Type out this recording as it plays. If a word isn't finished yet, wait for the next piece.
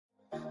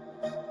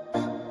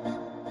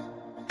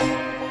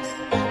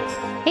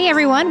Hey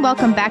everyone,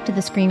 welcome back to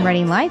the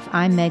Screenwriting Life.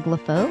 I'm Meg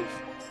LaFauve.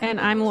 And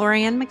I'm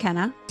Lorianne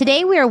McKenna.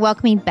 Today we are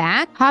welcoming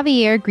back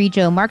Javier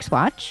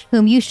Grillo-Marxauch,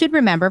 whom you should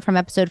remember from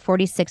episode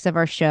 46 of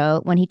our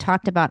show when he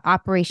talked about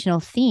operational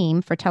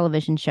theme for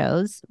television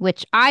shows,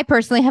 which I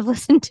personally have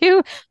listened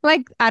to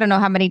I don't know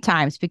how many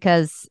times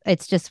because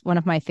it's just one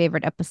of my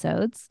favorite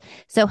episodes.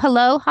 So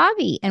hello,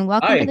 Javi, and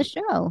welcome to Hi. the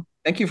show.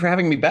 Thank you for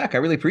having me back. I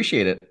really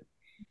appreciate it.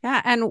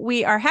 Yeah, and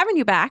we are having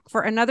you back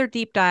for another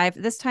deep dive.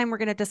 This time we're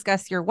going to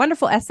discuss your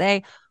wonderful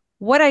essay,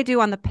 What I Do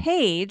on the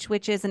Page,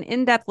 which is an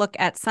in-depth look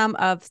at some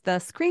of the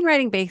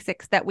screenwriting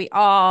basics that we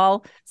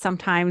all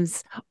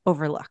sometimes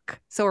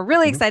overlook. So we're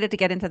really excited to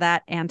get into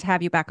that and to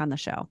have you back on the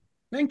show.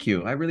 Thank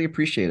you. I really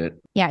appreciate it.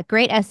 Yeah,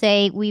 great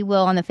essay. We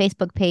will on the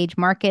Facebook page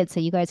mark it so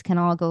you guys can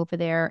all go over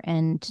there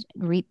and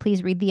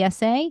please read the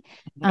essay.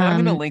 And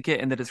I'm going to link it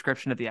in the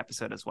description of the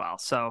episode as well.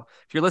 So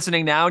if you're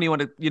listening now and you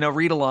want to,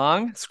 read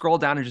along, scroll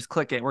down and just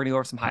click it. We're going to go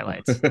over some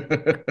highlights.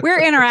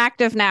 We're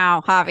interactive now,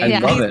 Javi. I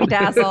love Please it. be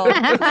dazzled.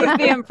 Please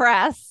be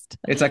impressed.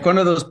 It's like one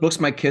of those books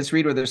my kids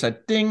read where there's a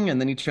ding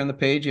and then you turn the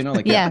page,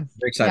 very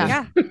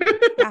excited.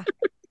 Yeah.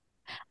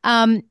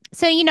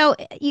 So,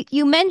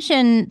 you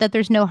mentioned that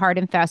there's no hard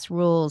and fast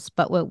rules,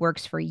 but what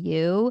works for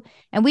you.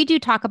 And we do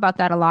talk about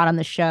that a lot on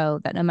the show,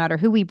 that no matter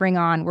who we bring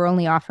on, we're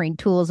only offering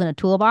tools in a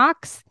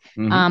toolbox.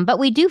 But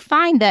we do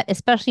find that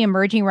especially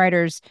emerging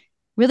writers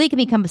really can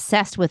become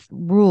obsessed with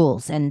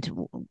rules and,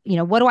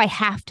 what do I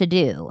have to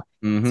do?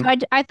 So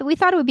we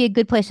thought it would be a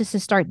good place just to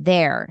start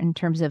there in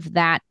terms of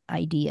that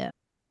idea.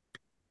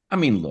 I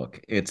mean, look,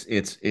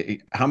 it's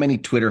how many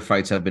Twitter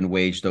fights have been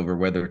waged over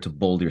whether to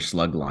bold your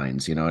slug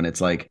lines, and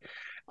it's like,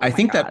 I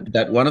think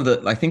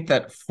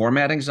that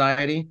format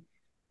anxiety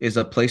is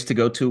a place to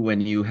go to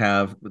when you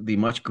have the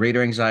much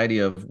greater anxiety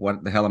of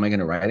what the hell am I going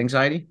to write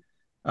anxiety,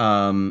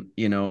 and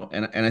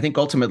I think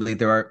ultimately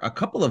there are a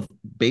couple of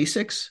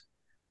basics,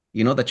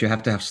 that you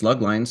have to have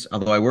slug lines.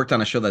 Although I worked on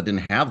a show that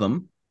didn't have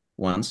them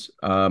once,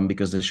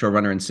 because the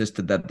showrunner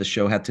insisted that the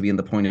show had to be in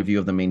the point of view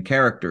of the main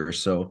character,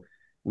 so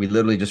we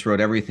literally just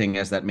wrote everything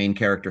as that main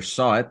character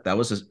saw it. That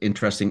was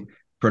interesting.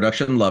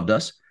 Production loved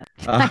us.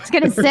 I was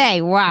going to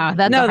say, wow,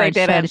 that's no, a they hard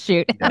show didn't to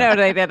shoot. No,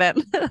 they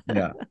didn't.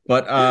 Yeah,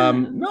 but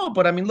no,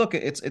 but I mean, look,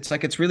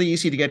 it's really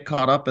easy to get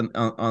caught up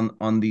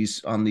on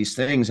these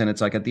things, and it's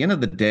like at the end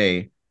of the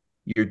day,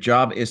 your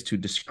job is to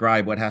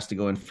describe what has to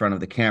go in front of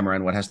the camera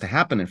and what has to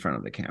happen in front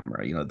of the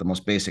camera. At the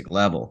most basic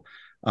level.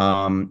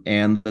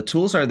 And the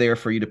tools are there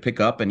for you to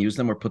pick up and use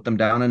them or put them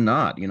down and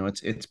not.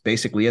 It's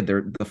basically it.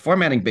 The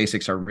formatting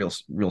basics are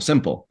real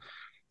simple.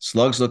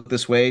 Slugs look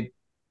this way,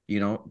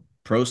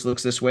 prose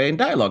looks this way, and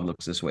dialogue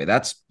looks this way.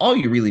 That's all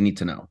you really need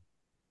to know.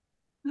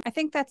 I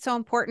think that's so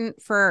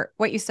important for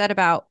what you said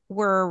about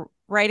we're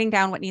writing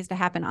down what needs to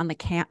happen on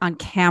on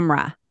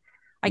camera.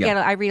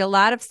 I read a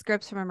lot of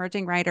scripts from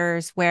emerging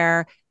writers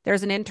where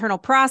there's an internal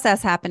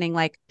process happening.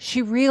 Like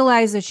she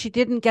realizes she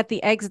didn't get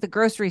the eggs at the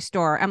grocery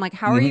store. I'm like,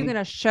 how are you going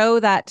to show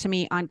that to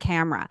me on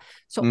camera?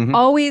 So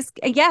always,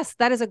 yes,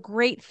 that is a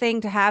great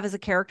thing to have as a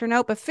character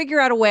note, but figure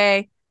out a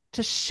way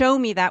to show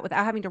me that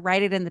without having to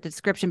write it in the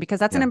description, because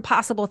that's an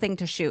impossible thing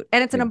to shoot.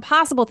 And it's an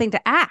impossible thing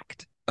to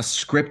act. A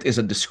script is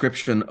a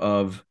description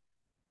of,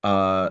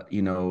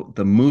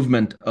 the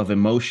movement of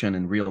emotion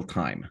in real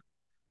time.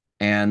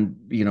 And,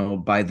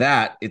 by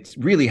that, it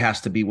really has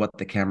to be what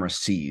the camera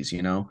sees,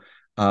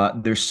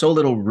 There's so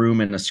little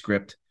room in a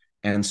script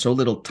and so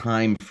little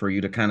time for you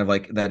to kind of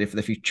like that.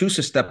 If you choose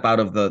to step out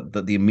of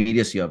the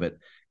immediacy of it,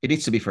 it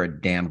needs to be for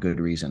a damn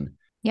good reason.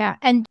 Yeah.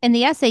 And in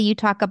the essay, you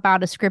talk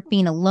about a script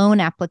being a loan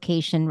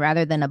application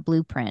rather than a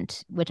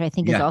blueprint, which I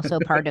think is also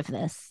part of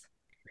this.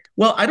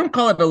 Well, I don't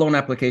call it a loan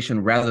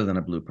application rather than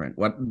a blueprint.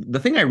 The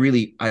thing I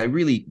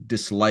really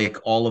dislike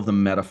all of the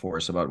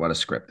metaphors about what a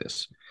script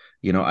is.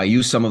 I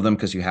use some of them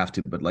because you have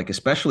to, but like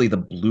especially the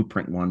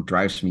blueprint one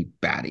drives me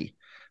batty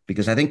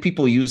because I think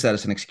people use that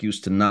as an excuse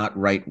to not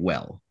write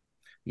well,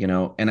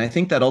 and I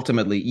think that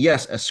ultimately,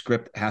 yes, a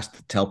script has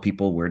to tell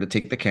people where to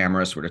take the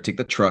cameras, where to take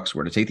the trucks,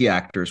 where to take the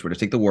actors, where to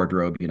take the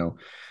wardrobe,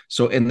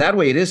 So in that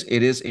way, it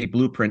is a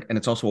blueprint, and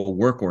it's also a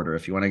work order.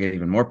 If you want to get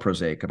even more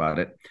prosaic about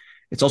it,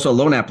 it's also a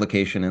loan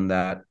application in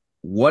that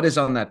what is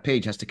on that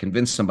page has to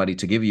convince somebody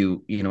to give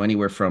you,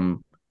 anywhere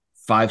from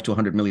 $5 to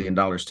 $100 million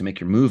to make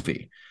your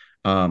movie.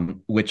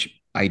 Which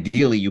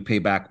ideally you pay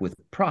back with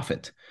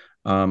profit.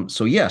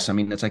 So yes, I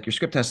mean, it's like your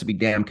script has to be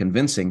damn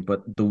convincing,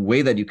 but the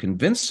way that you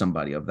convince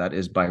somebody of that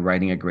is by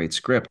writing a great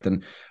script.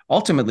 And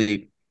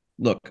ultimately,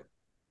 look,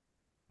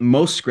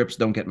 most scripts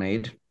don't get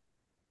made.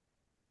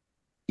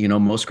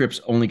 Most scripts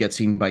only get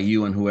seen by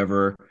you and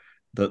whoever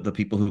the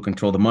people who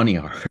control the money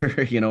are,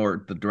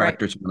 or the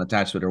directors who are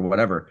attached to it or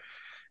whatever.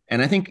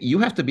 And I think you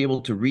have to be able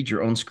to read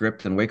your own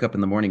script and wake up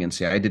in the morning and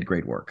say, I did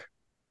great work.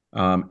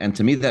 And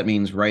to me, that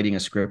means writing a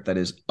script that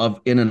is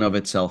in and of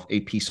itself a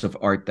piece of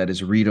art that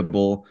is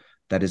readable,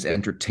 that is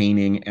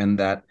entertaining, and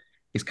that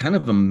is kind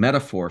of a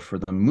metaphor for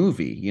the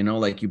movie.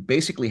 Like you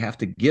basically have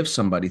to give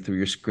somebody through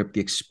your script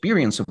the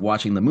experience of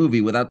watching the movie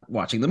without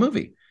watching the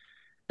movie.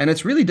 And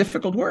it's really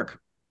difficult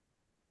work.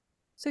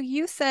 So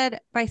you said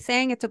by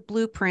saying it's a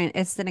blueprint,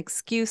 it's an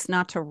excuse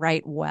not to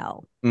write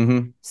well.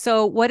 Mm-hmm.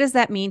 So what does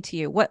that mean to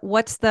you?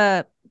 Where's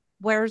the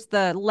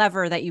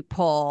lever that you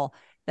pull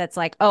that's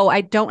like, oh,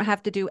 I don't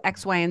have to do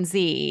X, Y, and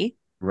Z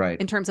Right.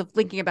 in terms of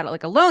thinking about it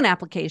like a loan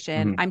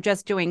application. Mm-hmm. I'm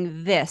just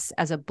doing this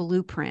as a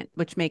blueprint,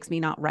 which makes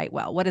me not write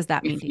well. What does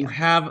that mean If to you you?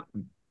 have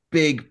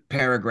big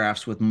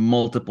paragraphs with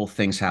multiple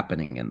things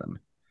happening in them,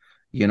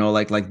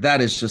 like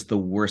that is just the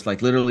worst.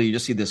 Like literally you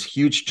just see this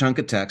huge chunk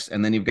of text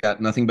and then you've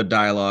got nothing but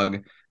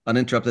dialogue,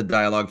 uninterrupted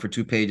dialogue for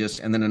 2 pages,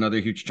 and then another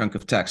huge chunk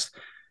of text.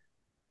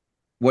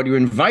 What you're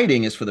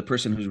inviting is for the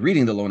person who's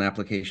reading the loan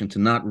application to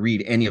not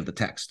read any of the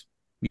text.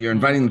 You're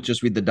inviting them to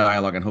just read the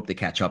dialogue and hope they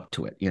catch up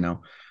to it. You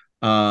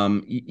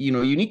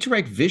need to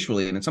write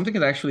visually, and it's something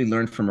that I actually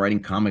learned from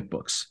writing comic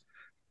books.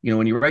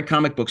 When you write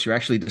comic books, you're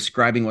actually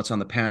describing what's on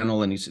the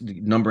panel and you're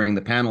numbering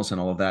the panels and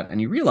all of that, and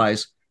you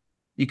realize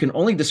you can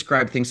only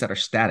describe things that are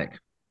static.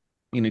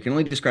 You can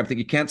only describe things.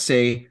 You can't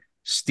say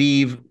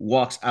Steve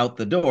walks out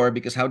the door,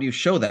 because how do you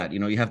show that?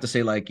 You have to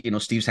say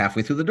Steve's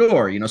halfway through the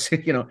door.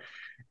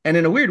 And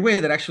in a weird way,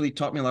 that actually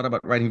taught me a lot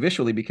about writing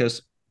visually,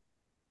 because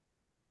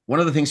one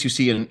of the things you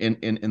see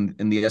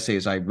in the essay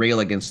is I rail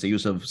against the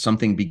use of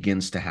something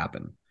begins to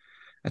happen.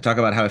 I talk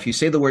about how if you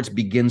say the words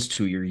begins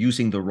to, you're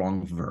using the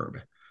wrong verb.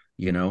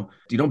 You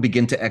don't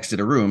begin to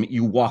exit a room,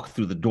 you walk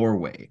through the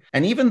doorway.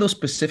 And even those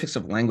specifics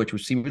of language,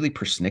 which seem really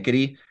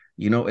persnickety,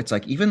 it's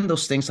like even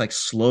those things like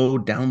slow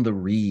down the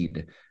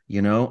read,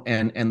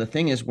 and the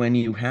thing is, when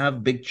you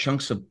have big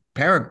chunks of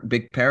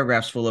big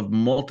paragraphs full of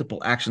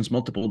multiple actions,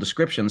 multiple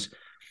descriptions,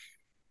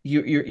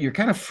 you're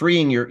kind of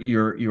freeing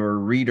your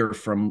reader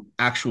from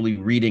actually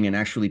reading and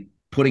actually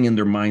putting in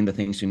their mind the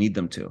things you need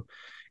them to.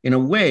 In a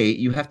way,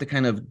 you have to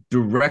kind of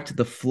direct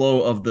the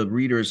flow of the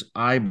reader's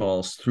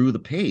eyeballs through the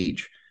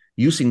page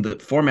using the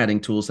formatting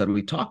tools that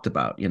we talked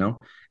about, And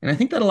I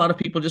think that a lot of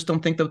people just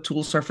don't think the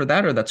tools are for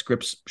that, or that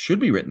scripts should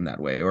be written that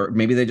way, or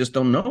maybe they just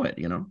don't know it,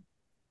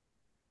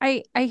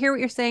 I hear what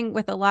you're saying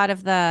with a lot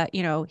of the,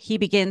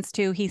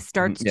 he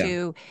starts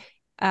to,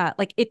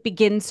 like it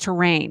begins to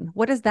rain.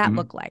 What does that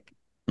look like?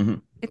 Mm-hmm.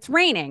 It's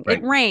raining. Right.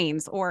 It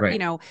rains, or, Right.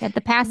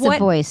 The passive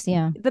voice.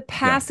 Yeah. The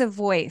passive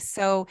voice.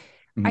 So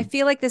I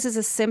feel like this is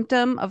a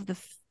symptom of the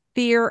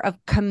fear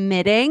of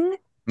committing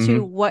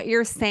to what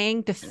you're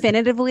saying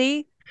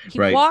definitively. He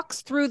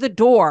walks through the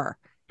door.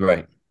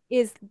 Right.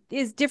 Is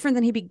different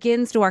than he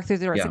begins to walk through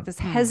the door. It's like this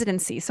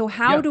hesitancy. So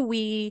how do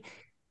we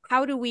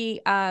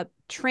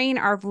train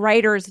our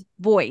writer's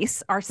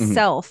voice,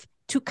 ourself,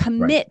 to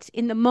commit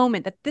in the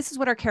moment that this is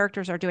what our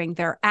characters are doing?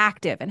 They're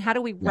active. And how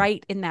do we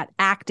write in that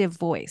active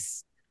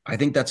voice? I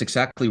think that's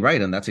exactly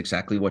right. And that's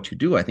exactly what you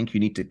do. I think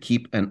you need to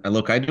keep, and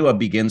look, I do a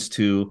begins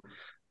to.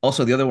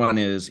 Also, the other one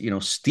is,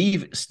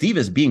 Steve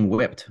is being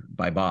whipped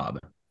by Bob.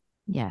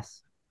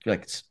 Yes.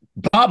 Like,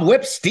 Bob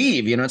whipped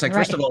Steve. It's like,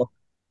 first of all,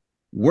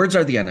 words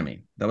are the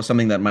enemy. That was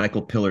something that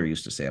Michael Piller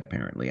used to say,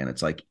 apparently. And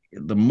it's like,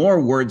 the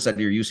more words that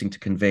you're using to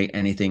convey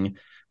anything,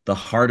 the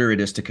harder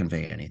it is to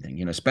convey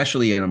anything,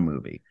 especially in a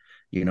movie.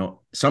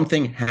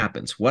 Something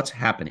happens. What's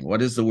happening?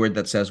 What is the word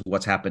that says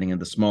what's happening in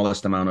the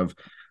smallest amount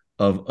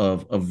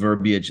of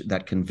verbiage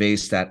that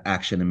conveys that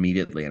action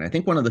immediately? And I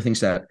think one of the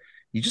things that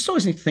you just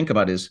always need to think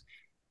about is,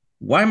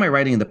 why am I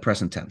writing in the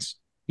present tense?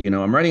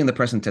 I'm writing in the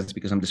present tense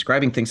because I'm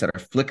describing things that are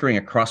flickering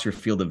across your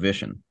field of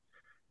vision.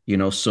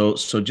 So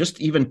just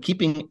even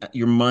keeping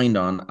your mind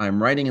on,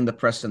 I'm writing in the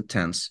present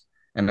tense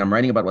and I'm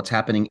writing about what's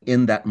happening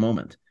in that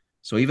moment.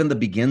 So even the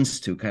begins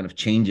to kind of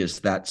changes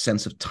that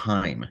sense of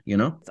time,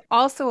 It's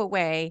also a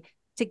way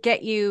to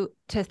get you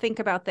to think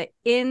about the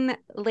in,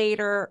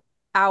 later,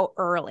 out,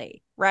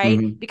 early,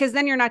 right? Because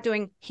then you're not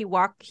doing,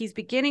 he's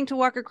beginning to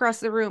walk across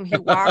the room. He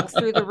walks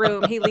through the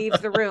room. He leaves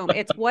the room.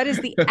 It's what is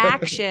the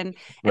action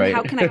and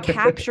how can I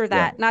capture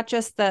that? Not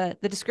just the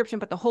description,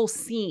 but the whole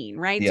scene,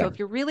 right? So if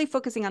you're really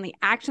focusing on the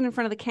action in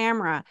front of the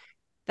camera,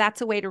 that's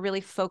a way to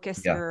really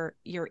focus your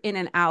in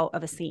and out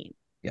of a scene.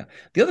 Yeah.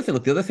 The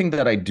other thing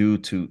that I do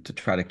to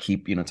try to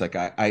keep, it's like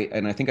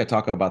I think I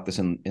talk about this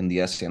in the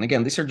essay. And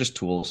again, these are just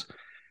tools,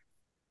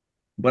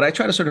 but I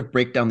try to sort of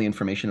break down the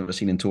information of a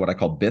scene into what I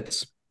call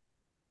bits.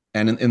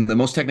 And in the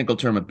most technical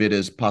term, a bit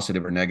is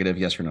positive or negative,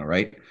 yes or no,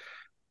 right?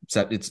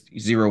 It's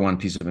 0-1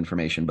 piece of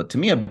information. But to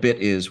me, a bit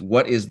is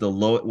what is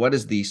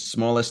the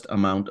smallest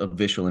amount of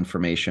visual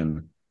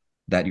information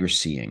that you're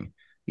seeing?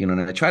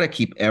 And I try to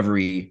keep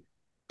every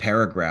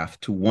paragraph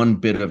to one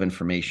bit of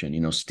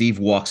information. Steve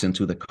walks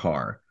into the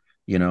car.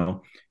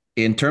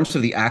 In terms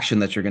of the action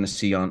that you're going to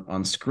see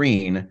on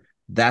screen,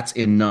 that's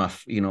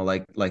enough.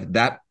 Like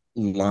that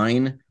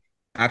line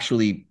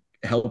actually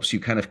helps you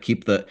kind of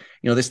keep the,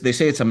 they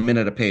say it's a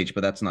minute a page,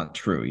 but that's not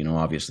true.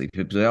 Obviously,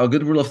 people say, oh,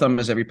 good rule of thumb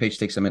is every page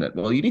takes a minute.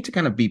 Well, you need to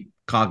kind of be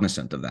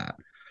cognizant of that.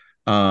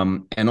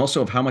 And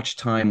also of how much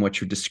time what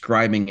you're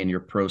describing in your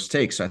prose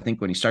takes. So I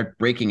think when you start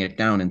breaking it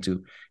down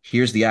into,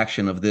 here's the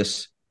action of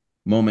this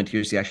moment,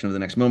 here's the action of the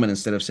next moment,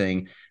 instead of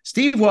saying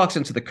Steve walks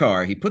into the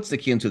car, he puts the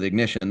key into the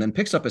ignition, and then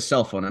picks up his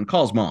cell phone and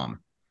calls mom,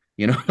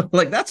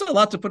 like that's a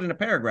lot to put in a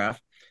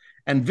paragraph.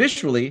 And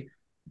visually,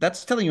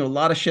 that's telling you a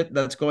lot of shit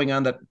that's going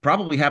on that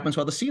probably happens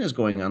while the scene is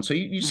going on. So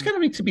you just kind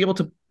of need to be able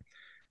to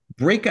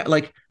break out.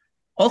 Like,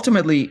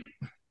 ultimately,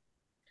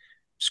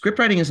 script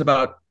writing is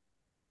about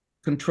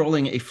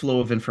controlling a flow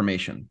of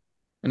information,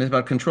 and it's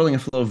about controlling a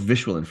flow of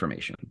visual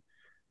information,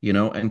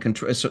 and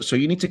control. So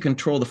you need to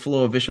control the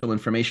flow of visual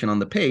information on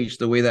the page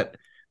the way that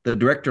the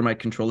director might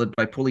control it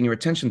by pulling your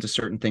attention to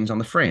certain things on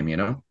the frame.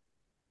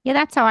 Yeah,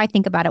 that's how I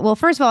think about it. Well,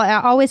 first of all,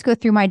 I always go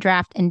through my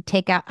draft and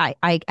take out,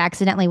 I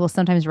accidentally will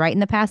sometimes write in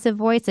the passive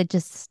voice. And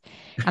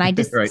I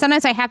just, Right.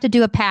 sometimes I have to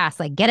do a pass,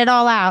 like get it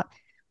all out.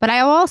 But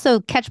I will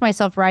also catch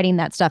myself writing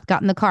that stuff,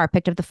 got in the car,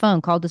 picked up the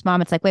phone, called his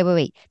mom. It's like,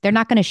 wait. They're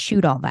not going to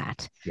shoot all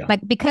that. Yeah.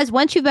 Like, because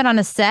once you've been on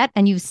a set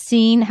and you've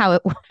seen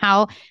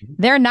how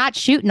they're not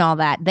shooting all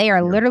that. They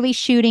are literally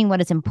shooting what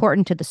is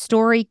important to the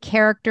story,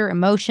 character,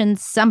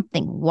 emotions,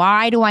 something.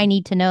 Why do I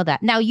need to know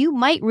that? Now, you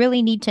might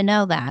really need to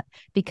know that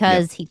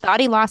because he thought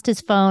he lost his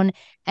phone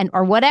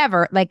or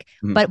whatever. Like,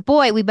 but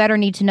boy, we better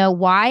need to know,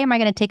 why am I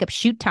going to take up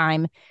shoot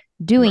time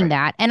doing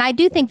that? And I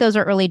do think those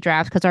are early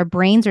drafts because our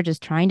brains are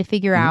just trying to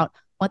figure out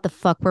what the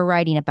fuck we're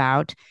writing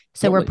about.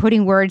 So we're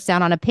putting words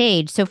down on a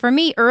page. So for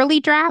me,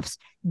 early drafts,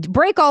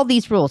 break all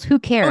these rules. Who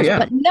cares?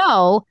 But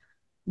no,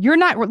 you're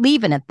not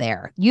leaving it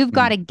there. You've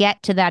got to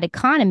get to that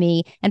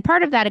economy. And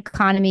part of that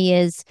economy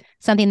is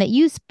something that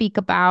you speak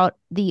about,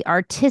 the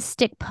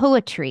artistic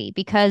poetry,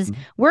 because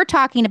we're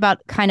talking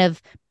about kind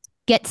of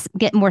get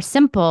more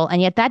simple.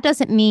 And yet that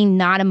doesn't mean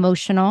not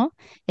emotional.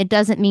 It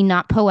doesn't mean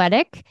not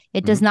poetic.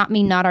 It does not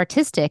mean not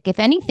artistic. If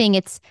anything,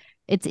 it's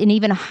an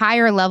even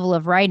higher level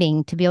of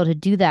writing to be able to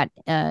do that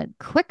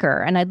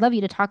quicker. And I'd love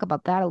you to talk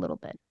about that a little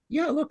bit.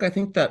 Yeah, look, I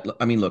think that,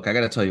 I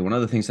got to tell you, one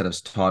of the things that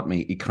has taught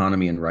me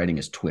economy in writing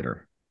is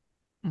Twitter,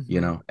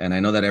 and I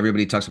know that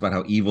everybody talks about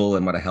how evil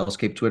and what a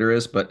hellscape Twitter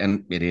is,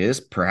 and it is,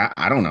 perhaps,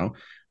 I don't know.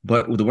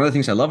 But one of the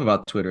things I love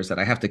about Twitter is that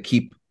I have to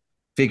keep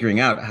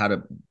figuring out how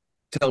to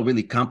tell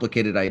really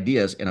complicated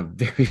ideas in a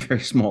very,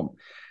 very small,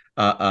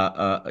 in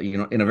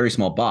a very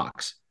small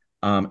box.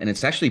 And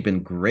it's actually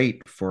been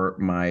great for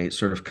my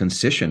sort of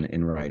concision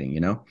in writing,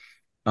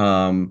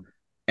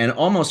 and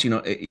almost,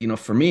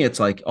 for me, it's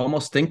like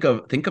almost think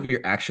of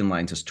your action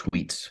lines as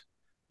tweets,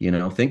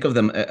 think of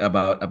them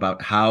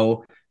about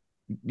how,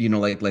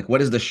 like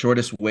what is the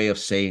shortest way of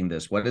saying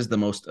this? What is the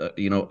most,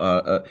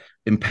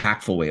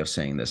 impactful way of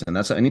saying this? And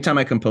that's anytime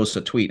I can post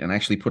a tweet and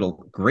actually put a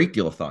great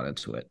deal of thought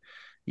into it,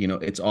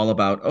 it's all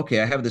about, okay,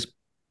 I have this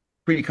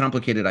pretty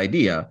complicated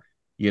idea.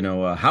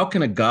 How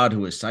can a God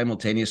who is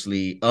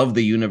simultaneously of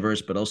the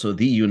universe but also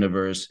the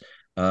universe,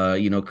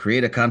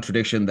 create a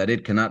contradiction that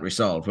it cannot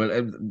resolve?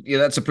 Well,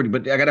 that's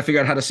but I got to figure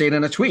out how to say it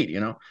in a tweet.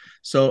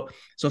 So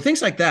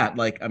things like that.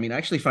 Like, I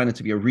actually find it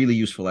to be a really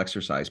useful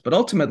exercise. But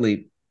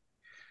ultimately,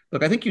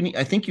 look, I think you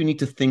need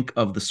to think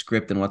of the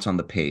script and what's on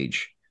the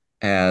page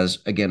as,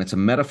 again, it's a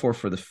metaphor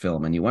for the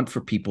film, and you want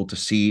for people to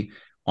see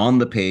on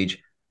the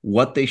page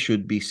what they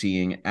should be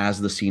seeing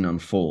as the scene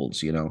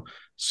unfolds.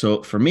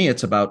 So for me,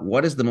 it's about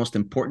what is the most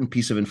important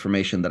piece of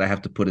information that I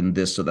have to put in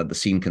this so that the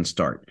scene can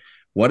start.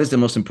 What is the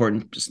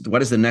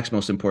next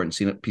most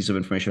important piece of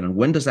information, and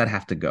when does that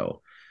have to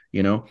go?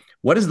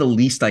 What is the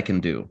least I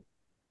can do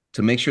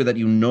to make sure that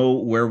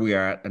where we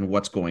are at and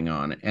what's going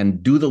on,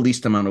 and do the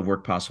least amount of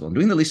work possible. And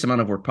doing the least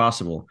amount of work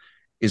possible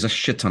is a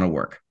shit ton of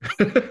work.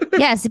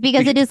 Yes,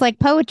 because it is like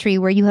poetry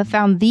where you have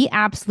found the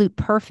absolute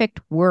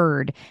perfect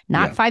word,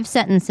 not 5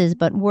 sentences,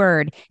 but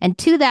word. And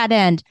to that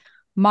end,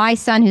 my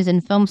son, who's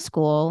in film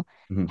school,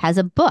 has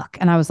a book.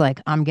 And I was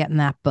like, I'm getting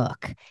that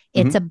book.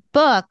 It's a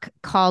book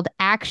called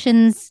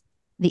Actions,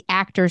 the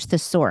Actor's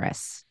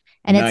Thesaurus.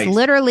 And it's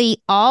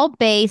literally all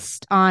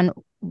based on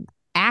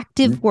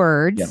active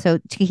words. So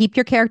to keep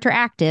your character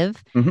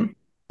active,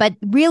 but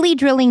really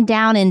drilling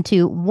down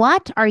into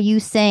what are you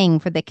saying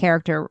for the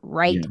character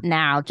right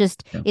now?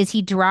 Is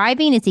he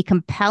driving? Is he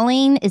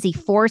compelling? Is he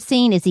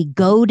forcing? Is he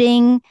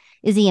goading?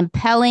 Is he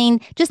impelling?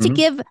 Just to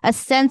give a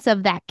sense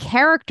of that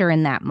character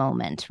in that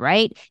moment,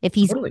 right? If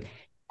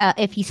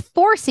he's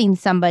forcing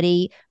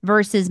somebody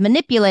versus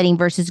manipulating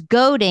versus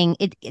goading,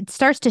 it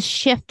starts to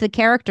shift the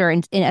character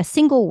in a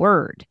single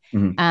word.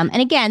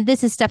 And again,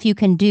 this is stuff you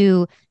can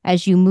do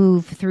as you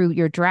move through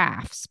your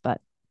drafts. But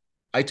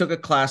I took a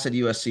class at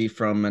USC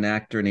from an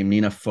actor named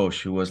Nina Foch,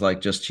 who was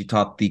she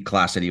taught the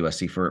class at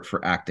USC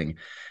for acting.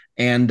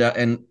 And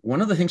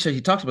one of the things that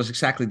she talks about is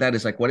exactly that,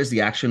 is like, what is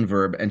the action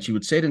verb? And she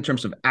would say it in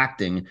terms of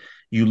acting.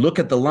 You look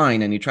at the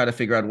line and you try to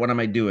figure out, what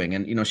am I doing?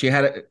 And, she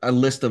had a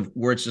list of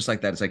words just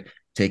like that. It's like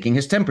taking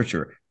his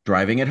temperature,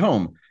 driving it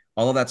home,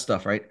 all of that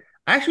stuff, right?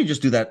 I actually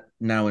just do that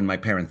now in my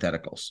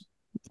parentheticals.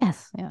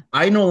 Yes. Yeah.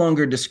 I no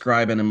longer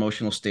describe an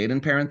emotional state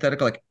in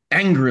parenthetical, like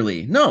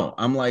angrily. No,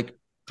 I'm like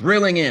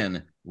drilling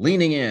in,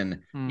 leaning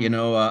in,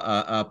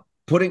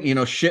 putting,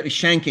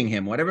 shanking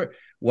him,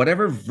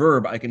 whatever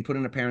verb I can put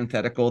in a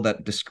parenthetical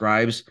that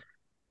describes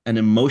an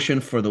emotion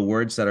for the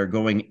words that are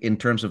going in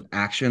terms of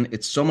action.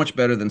 It's so much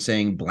better than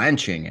saying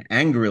blanching,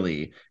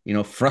 angrily,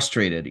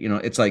 frustrated.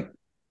 It's like,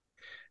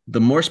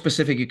 the more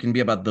specific you can be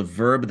about the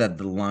verb that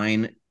the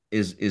line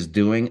is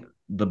doing,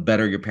 the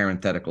better your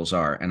parentheticals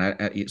are.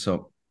 And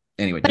so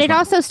Anyway, But just it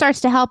also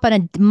starts to help on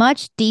a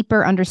much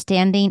deeper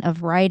understanding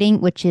of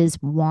writing, which is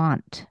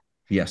want,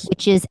 yes.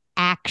 which is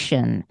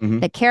action. Mm-hmm.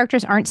 That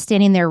characters aren't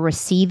standing there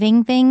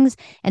receiving things,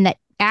 and that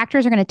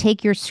actors are going to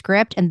take your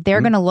script and they're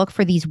going to look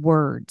for these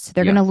words.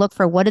 They're going to look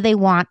for, what do they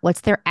want?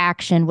 What's their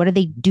action? What are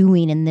they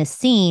doing in this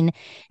scene?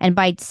 And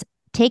by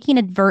taking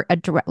we're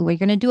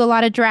going to do a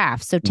lot of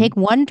drafts. So take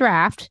one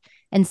draft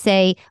and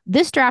say,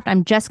 this draft,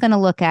 I'm just going to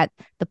look at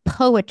the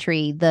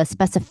poetry, the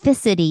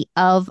specificity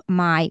of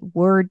my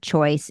word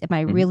choice. Am I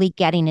really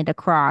getting it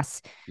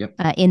across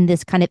in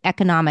this kind of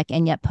economic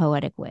and yet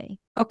poetic way?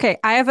 Okay,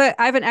 I have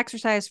an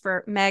exercise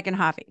for Meg and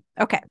Javi.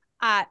 Okay.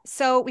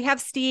 So we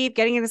have Steve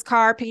getting in his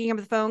car, picking up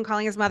the phone,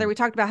 calling his mother. We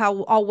talked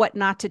about what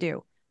not to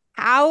do.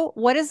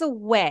 What is a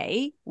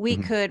way we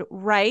could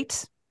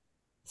write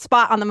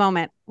spot on the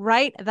moment,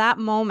 write that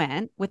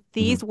moment with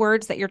these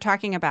words that you're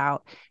talking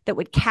about that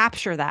would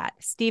capture that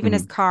Steve in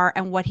his car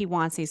and what he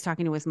wants. He's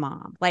talking to his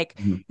mom. Like,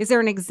 is there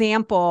an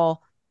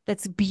example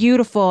that's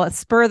beautiful, a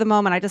spur of the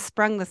moment? I just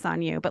sprung this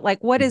on you, but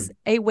like, what is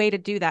a way to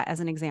do that as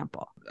an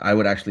example? I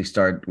would actually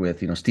start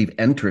with, Steve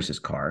enters his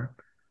car,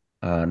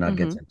 not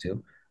gets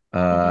into,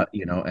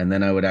 and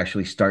then I would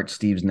actually start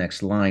Steve's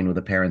next line with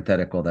a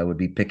parenthetical that would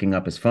be picking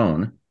up his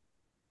phone,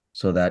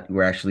 so that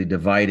we're actually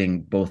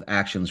dividing both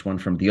actions, one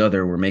from the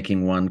other. We're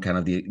making one kind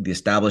of the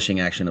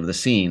establishing action of the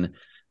scene.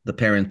 The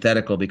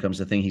parenthetical becomes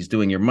the thing he's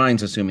doing. Your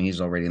mind's assuming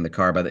he's already in the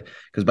car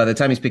because by the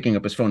time he's picking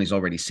up his phone, he's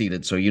already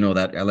seated. So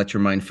that I let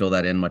your mind fill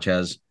that in, much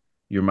as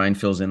your mind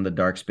fills in the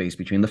dark space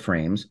between the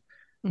frames.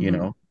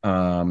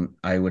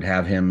 I would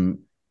have him.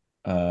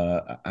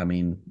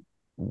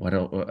 What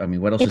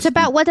else? It's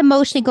about what's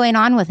emotionally going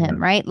on with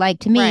him, right? Like,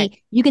 to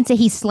me, you can say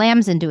he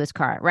slams into his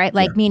car, right?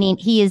 Like, meaning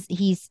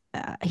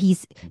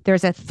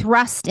there's a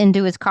thrust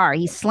into his car.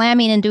 He's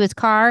slamming into his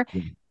car.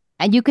 And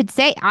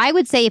I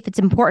would say if it's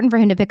important for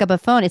him to pick up a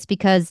phone, it's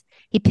because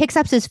he picks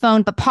up his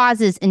phone, but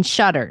pauses and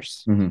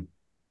shudders.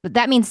 But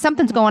that means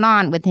something's going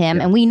on with him.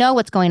 And we know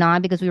what's going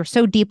on because we were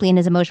so deeply in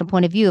his emotional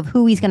point of view of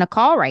who he's going to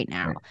call right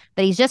now.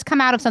 That he's just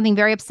come out of something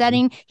very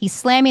upsetting. He's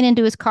slamming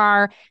into his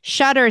car,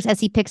 shudders as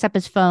he picks up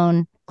his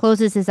phone,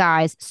 closes his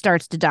eyes,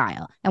 starts to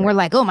dial. And we're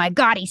like, oh my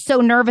God, he's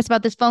so nervous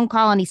about this phone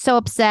call and he's so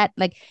upset.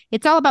 Like,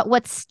 it's all about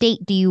what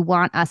state do you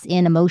want us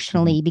in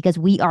emotionally, because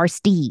we are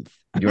Steve.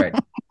 You're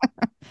right.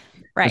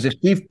 Because if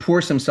Steve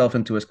pours himself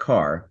into his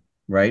car,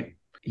 right,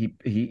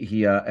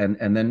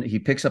 and then he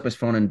picks up his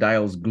phone and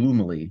dials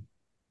gloomily.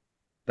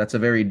 That's a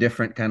very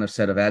different kind of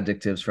set of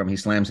adjectives from he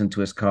slams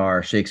into his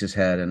car, shakes his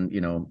head, and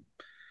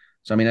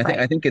So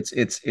I think it's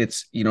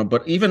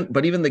but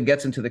even the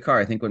gets into the car.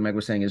 I think what Meg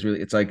was saying is really,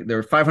 it's like there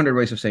are 500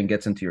 ways of saying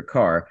gets into your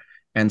car,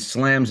 and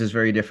slams is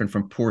very different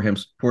from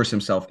pours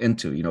himself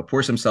into.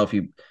 Pours himself.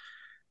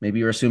 Maybe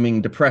you're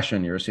assuming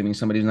depression. You're assuming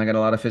somebody who's not got a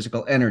lot of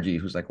physical energy,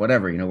 who's like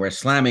whatever. Where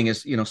slamming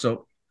is.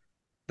 So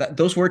that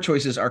those word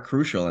choices are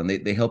crucial, and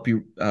they help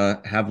you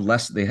have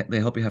less. They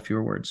help you have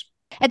fewer words.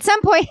 At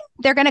some point,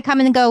 they're going to come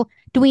in and go,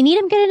 do we need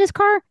him get in his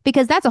car?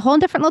 Because that's a whole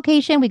different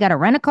location. We got to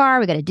rent a car.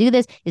 We got to do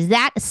this. Is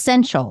that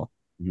essential?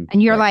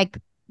 And you're like,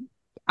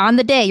 on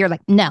the day, you're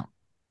like, no,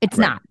 it's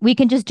not. We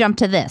can just jump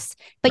to this.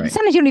 But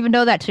sometimes you don't even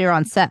know that till you're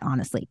on set,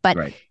 honestly.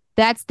 But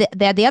that's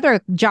the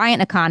other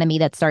giant economy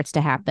that starts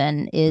to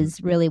happen is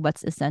really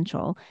what's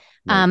essential.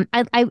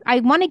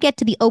 I want to get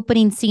to the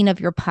opening scene of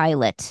your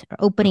pilot, or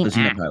opening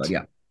act.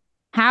 Pilot,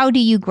 How do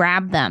you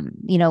grab them?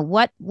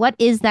 What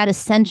is that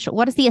essential?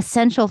 What is the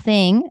essential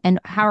thing, and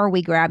how are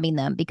we grabbing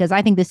them? Because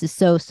I think this is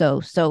so, so,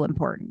 so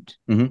important.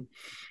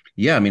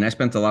 Yeah, I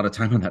spent a lot of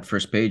time on that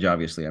first page,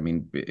 obviously.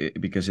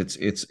 Because it's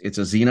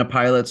a Xena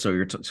pilot, so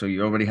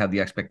you already have the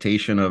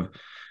expectation of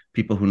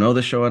people who know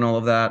the show and all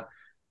of that.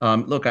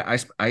 Look,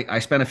 I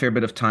spent a fair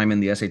bit of time in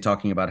the essay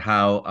talking about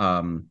how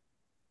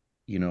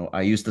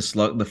I used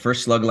the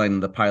first slug line in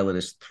the pilot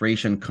is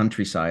Thracian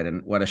countryside,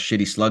 and what a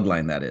shitty slug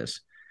line that is.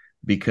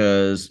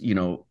 Because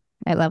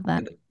I love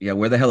that. Yeah,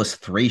 where the hell is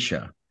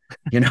Thracia?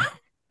 It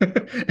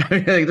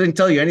didn't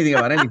tell you anything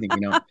about anything.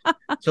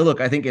 So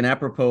look, I think in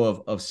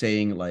apropos of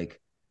saying,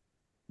 like,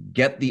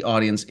 get the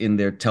audience in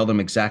there, tell them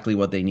exactly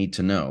what they need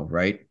to know,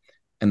 right?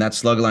 And that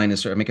slug line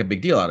is sort of make a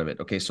big deal out of it.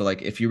 Okay, so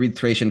like if you read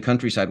Thracian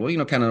countryside, well,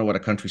 kind of know what a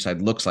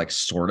countryside looks like,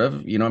 sort of.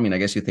 I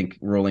guess you think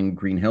rolling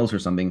green hills or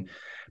something.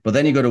 But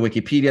then you go to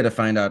Wikipedia to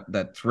find out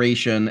that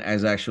Thracian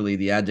is actually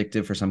the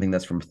adjective for something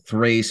that's from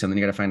Thrace, and then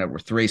you got to find out where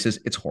Thrace is.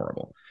 It's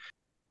horrible.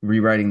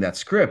 Rewriting that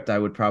script, I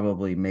would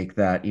probably make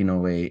that,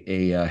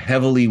 a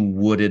heavily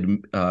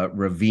wooded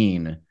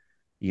ravine,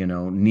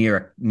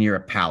 near a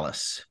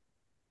palace,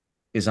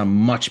 is a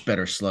much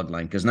better slug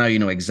line, because now you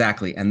know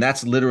exactly. And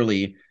that's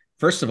literally,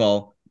 first of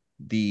all,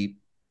 the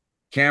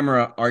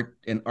camera art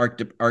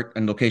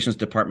and locations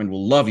department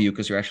will love you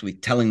because you're actually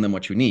telling them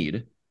what you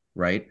need,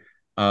 right?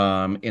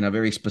 In a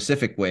very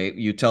specific way.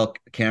 You tell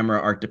camera,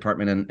 art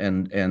department,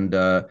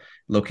 and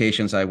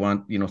locations, I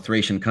want,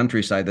 Thracian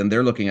countryside, then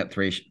they're looking at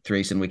Thrace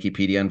in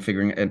Wikipedia and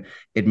figuring, and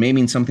it may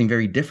mean something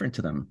very different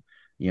to them,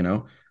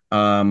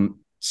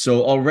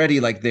 so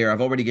already, like,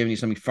 I've already given you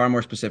something far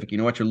more specific. You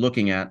know what you're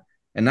looking at,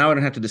 and now I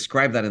don't have to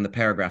describe that in the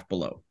paragraph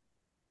below.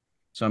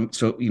 So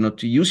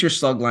to use your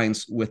slug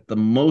lines with the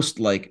most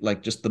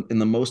just in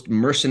the most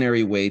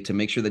mercenary way to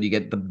make sure that you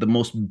get the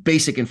most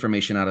basic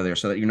information out of there,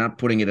 so that you're not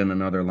putting it in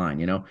another line,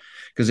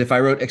 because if I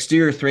wrote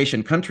exterior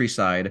Thracian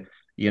countryside,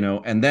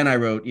 and then I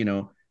wrote,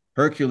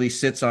 Hercules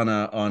sits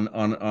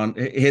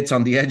hits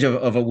on the edge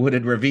of a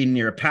wooded ravine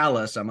near a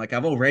palace, I'm like,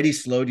 I've already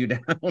slowed you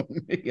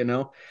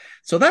down.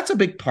 So that's a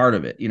big part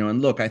of it,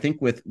 and look, I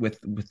think with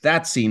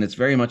that scene, it's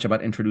very much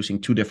about introducing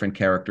two different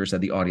characters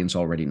that the audience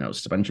already knows.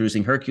 It's about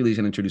introducing Hercules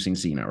and introducing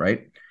Xena,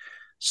 right?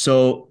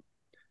 So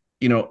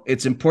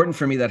it's important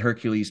for me that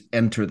Hercules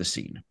enter the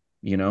scene,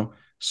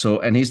 so,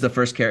 and he's the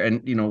first character.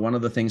 And, one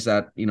of the things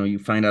that, you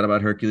find out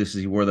about Hercules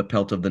is he wore the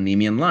pelt of the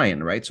Nemean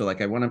lion, right? So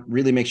I want to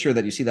really make sure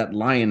that you see that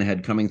lion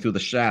head coming through the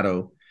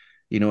shadow,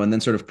 and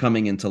then sort of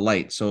coming into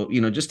light. So,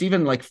 just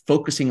even like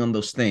focusing on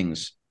those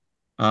things,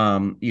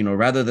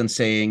 rather than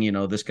saying,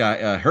 this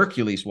guy,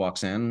 Hercules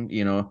walks in,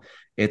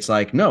 it's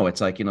like, no, it's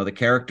like, the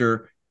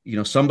character,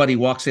 somebody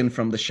walks in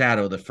from the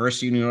shadow. The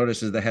first you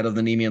notice is the head of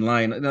the Nemean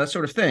lion, that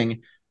sort of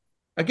thing.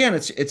 Again,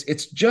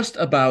 it's just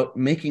about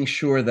making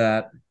sure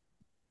that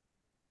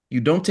you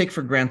don't take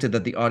for granted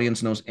that the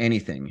audience knows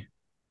anything,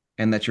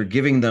 and that you're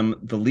giving them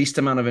the least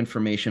amount of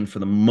information for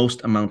the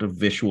most amount of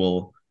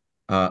visual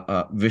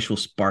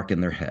spark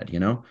in their head,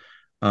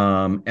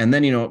 and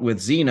then, with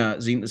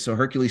Xena, so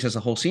Hercules has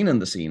a whole scene in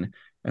the scene.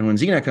 And when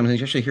Xena comes in,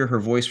 you actually hear her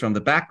voice from the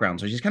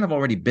background. So she's kind of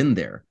already been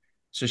there.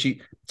 So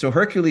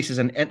Hercules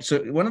so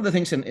one of the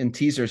things in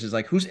teasers is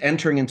like, who's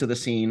entering into the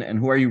scene and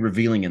who are you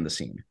revealing in the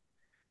scene?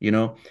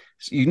 So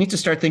you need to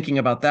start thinking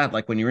about that.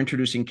 Like when you're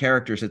introducing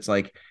characters, it's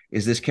like,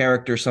 is this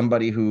character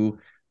somebody who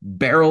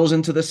barrels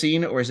into the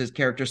scene, or is this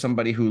character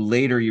somebody who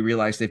later you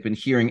realize they've been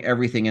hearing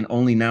everything and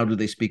only now do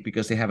they speak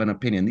because they have an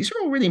opinion? These are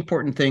all really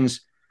important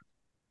things.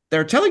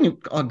 They're telling you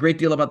a great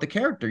deal about the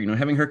character.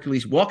 Having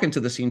Hercules walk into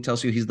the scene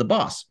tells you he's the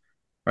boss,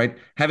 right?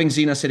 Having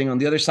Xena sitting on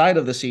the other side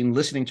of the scene,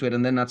 listening to it,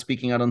 and then not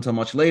speaking out until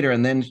much later,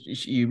 and then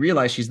you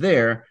realize she's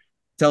there,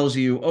 tells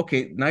you,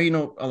 okay, now you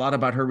know a lot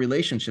about her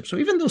relationship. So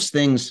even those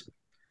things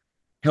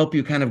help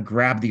you kind of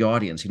grab the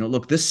audience.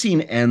 Look, this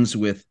scene ends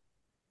with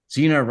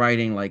Xena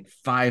riding like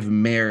 5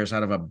 mares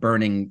out of a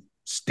burning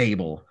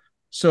stable.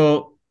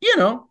 So,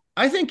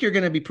 I think you're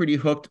going to be pretty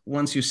hooked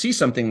once you see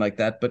something like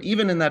that. But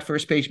even in that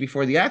first page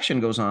before the action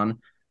goes on,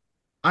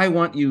 I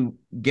want you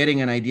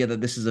getting an idea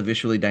that this is a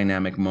visually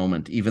dynamic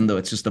moment, even though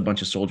it's just a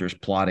bunch of soldiers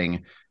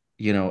plotting,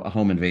 a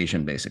home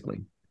invasion,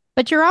 basically.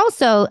 But you're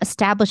also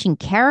establishing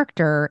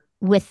character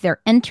with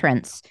their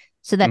entrance,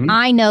 so that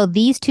I know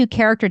these two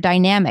character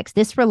dynamics,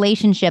 this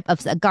relationship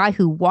of a guy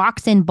who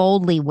walks in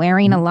boldly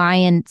wearing a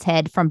lion's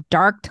head from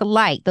dark to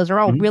light. Those are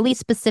all really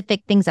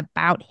specific things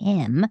about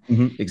him.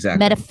 Exactly.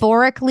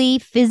 Metaphorically,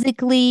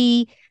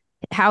 physically,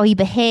 how he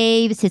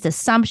behaves, his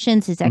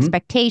assumptions, his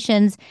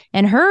expectations,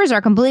 and hers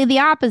are completely the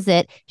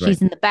opposite.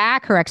 She's in the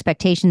back. Her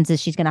expectations is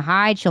she's going to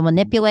hide. She'll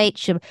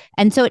manipulate.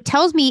 And so it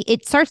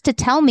starts to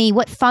tell me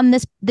what fun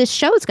this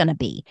show is going to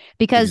be,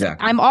 because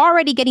I'm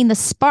already getting the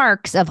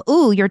sparks of,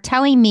 ooh, you're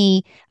telling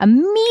me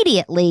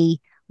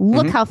immediately,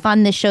 look how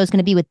fun this show is going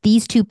to be with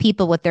these two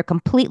people with their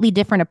completely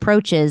different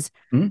approaches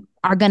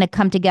are going to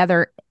come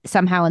together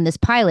somehow in this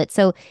pilot.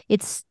 So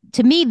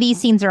to me, these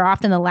scenes are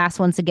often the last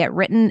ones to get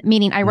written,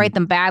 meaning I write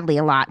them badly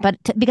a lot, but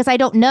because I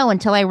don't know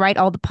until I write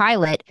all the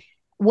pilot,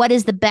 what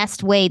is the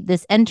best way,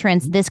 this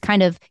entrance, this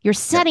kind of, you're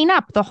setting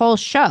up the whole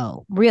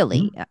show,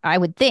 really, I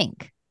would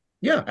think.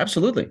 Yeah,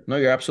 absolutely. No,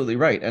 you're absolutely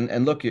right.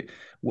 And look,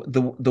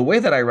 the way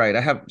that I write,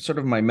 I have sort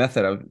of my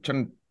method. I'm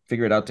trying to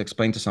figure it out to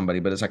explain to somebody,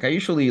 but it's like I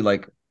usually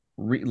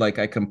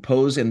I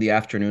compose in the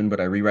afternoon, but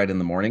I rewrite in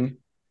the morning.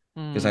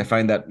 Because I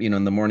find that,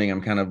 in the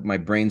morning, my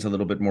brain's a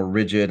little bit more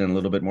rigid and a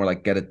little bit more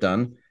like get it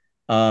done.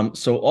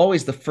 So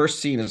always the first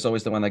scene is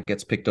always the one that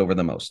gets picked over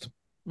the most,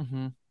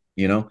 and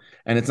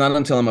it's not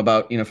until I'm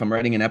about, if I'm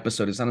writing an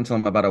episode, it's not until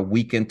I'm about a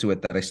week into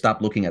it that I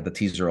stop looking at the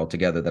teaser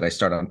altogether, that I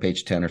start on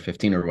page 10 or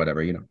 15 or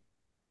whatever,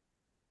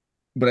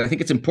 But I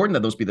think it's important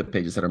that those be the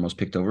pages that are most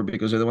picked over,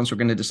 because they're the ones who are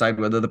going to decide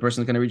whether the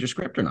person's going to read your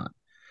script or not,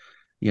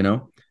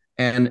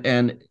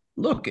 and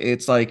look,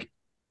 it's like,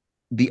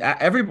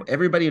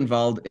 everybody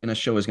involved in a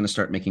show is going to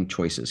start making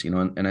choices,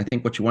 and I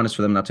think what you want is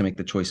for them not to make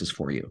the choices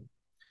for you,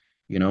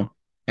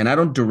 and I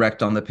don't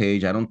direct on the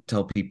page. I don't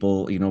tell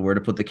people, where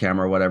to put the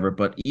camera or whatever,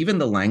 but even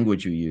the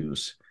language you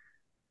use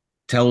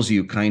tells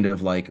you kind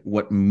of like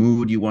what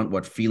mood you want,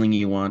 what feeling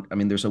you want. I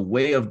mean, there's a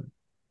way of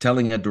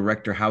telling a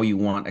director how you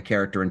want a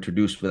character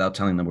introduced without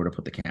telling them where to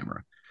put the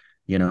camera,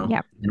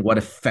 and what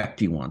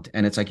effect you want.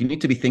 And it's like, you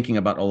need to be thinking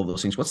about all of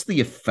those things. What's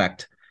the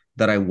effect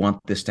that I want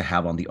this to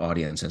have on the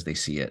audience as they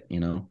see it,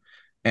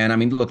 And I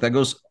mean, look, that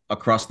goes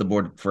across the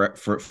board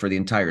for the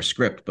entire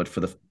script, but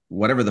for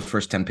whatever the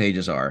first 10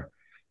 pages are,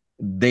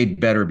 they'd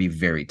better be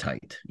very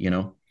tight,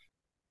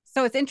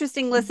 So it's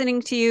interesting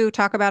listening to you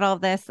talk about all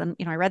of this. And,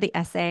 I read the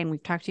essay and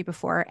we've talked to you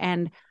before.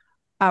 And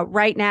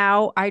Right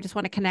now, I just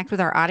want to connect with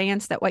our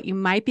audience that what you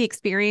might be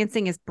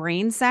experiencing is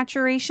brain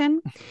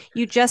saturation.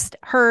 You just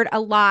heard a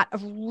lot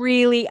of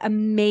really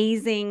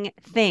amazing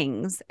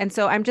things. And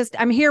so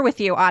I'm here with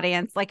you,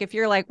 audience. Like, if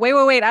you're like, wait,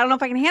 I don't know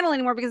if I can handle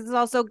anymore because it's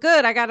all so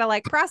good. I got to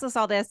like process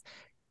all this.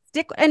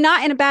 Stick, and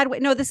not in a bad way.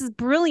 No, this is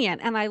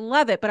brilliant and I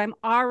love it, but I'm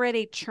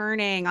already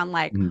churning on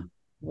like,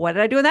 what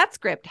did I do in that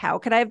script? How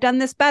could I have done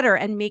this better?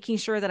 And making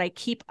sure that I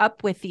keep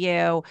up with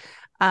you.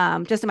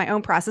 Just in my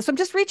own process. So I'm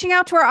just reaching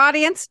out to our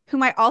audience who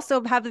might also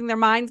be having their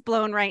minds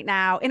blown right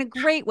now in a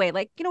great way.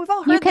 Like, we've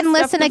all heard you can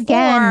this listen stuff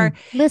before. again.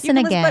 Listen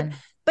again.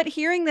 But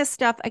hearing this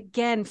stuff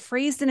again,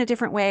 phrased in a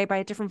different way by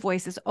a different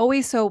voice is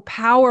always so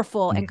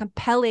powerful and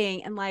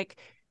compelling. And like,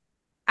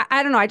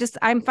 I don't know,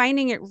 I'm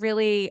finding it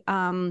really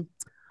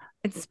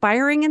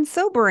inspiring and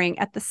sobering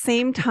at the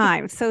same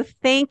time. So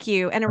thank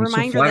you. And I'm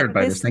reminder so flattered that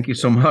by this. Thank you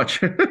so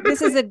much.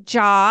 This is a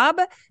job,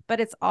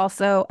 but it's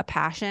also a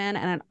passion and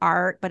an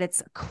art, but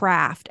it's a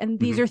craft. And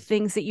these are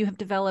things that you have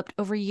developed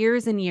over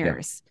years and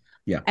years.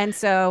 Yeah. And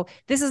so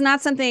this is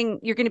not something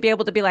you're going to be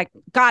able to be like,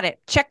 got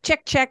it. Check,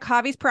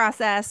 Javi's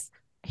process.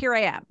 Here I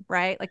am.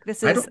 Right. Like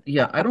this is I don't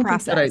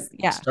think that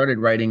I started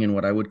writing in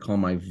what I would call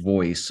my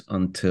voice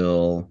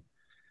until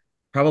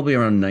probably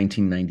around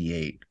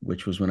 1998,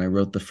 which was when I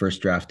wrote the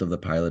first draft of the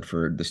pilot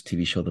for this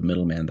TV show, The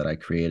Middleman, that I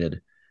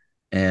created.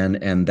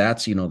 And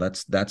that's,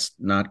 that's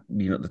not,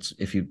 that's,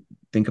 if you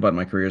think about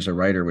my career as a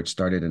writer, which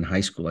started in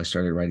high school, I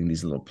started writing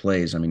these little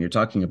plays. I mean, you're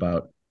talking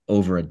about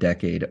over a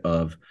decade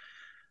of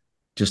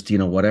just,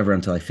 whatever,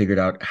 until I figured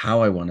out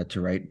how I wanted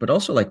to write, but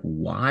also like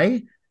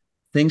why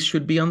things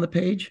should be on the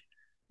page,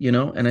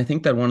 and I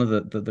think that one of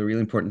the really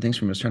important things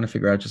for me was trying to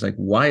figure out just like,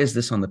 why is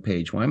this on the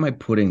page? Why am I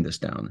putting this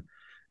down?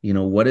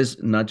 What is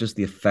not just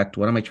the effect?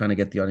 What am I trying to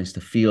get the audience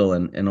to feel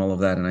and all of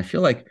that? And I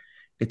feel like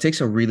it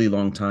takes a really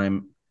long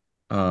time.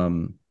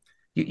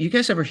 You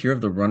guys ever hear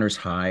of the runner's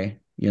high?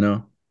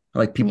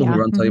 Like people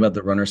who tell you about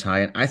the runner's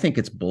high, and I think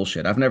it's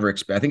bullshit. I've never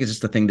I think it's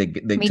just a thing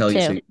they tell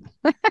you.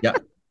 So yeah,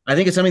 I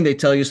think it's something they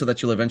tell you so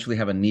that you'll eventually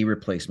have a knee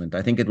replacement.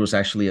 I think it was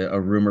actually a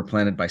rumor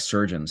planted by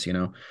surgeons.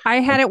 I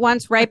had it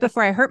once right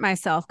before I hurt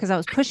myself because I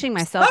was pushing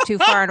myself too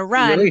far in a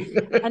run, really?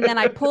 And then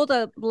I pulled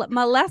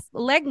my left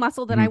leg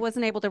muscle that I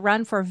wasn't able to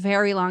run for a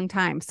very long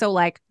time. So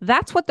like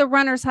that's what the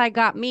runner's high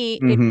got me.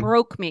 It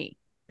broke me.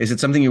 Is it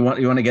something you want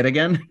to get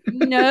again?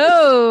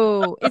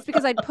 No, it's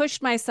because I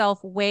pushed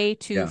myself way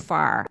too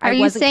far. Are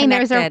you saying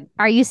there's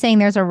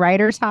a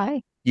writer's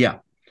high? Yeah,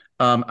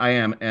 I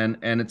am, and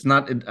it's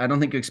not. I don't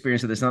think you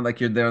experience it. It's not like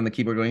you're there on the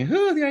keyboard going,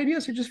 "Oh, the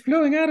ideas are just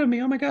flowing out of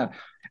me." Oh my god!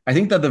 I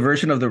think that the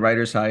version of the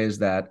writer's high is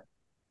that,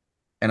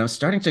 and I'm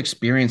starting to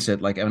experience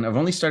it. Like I've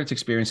only started to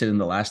experience it in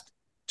the last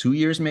 2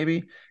 years,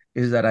 maybe.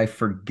 Is that I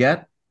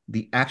forget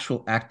the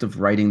actual act of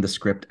writing the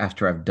script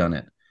after I've done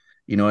it.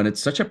 And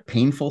it's such a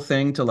painful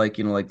thing to like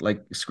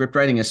script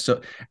writing is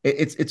so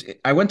it's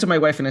I went to my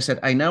wife and I said,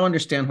 I now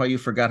understand why you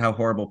forgot how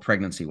horrible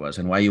pregnancy was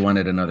and why you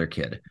wanted another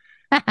kid.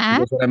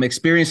 Because what I'm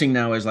experiencing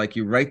now is like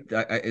you write,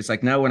 it's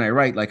like now when I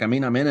write, like, I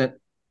mean, I'm in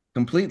it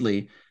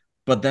completely,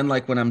 but then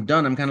like when I'm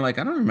done, I'm kind of like,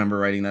 I don't remember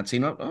writing that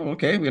scene. Oh,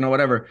 okay.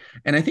 Whatever.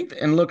 And I think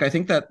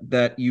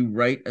that you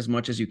write as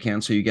much as you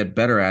can so you get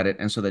better at it.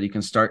 And so that you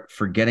can start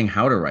forgetting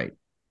how to write,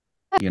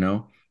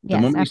 The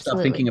moment you stop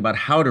thinking about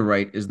how to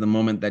write is the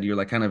moment that you're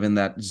like kind of in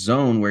that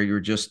zone where you're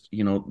just,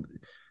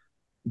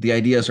 the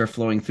ideas are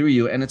flowing through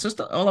you. And it's just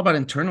all about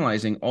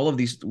internalizing all of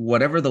these,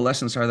 whatever the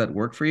lessons are that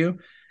work for you.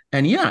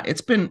 And yeah,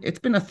 it's been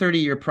a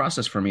 30-year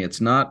process for me. It's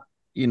not,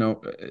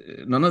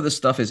 none of this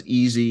stuff is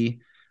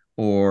easy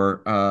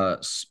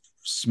or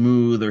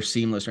smooth or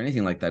seamless or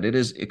anything like that. It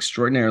is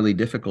extraordinarily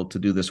difficult to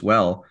do this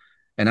well.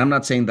 And I'm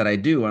not saying that I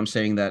do. I'm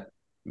saying that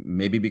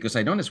maybe because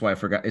I don't, it's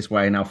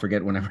why I now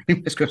forget when I'm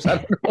writing the scripts. I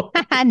don't know.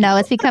 No,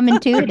 it's become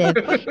intuitive.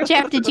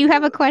 Jeff, did you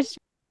have a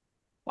question?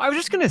 Well, I was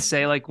just going to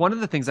say, like, one of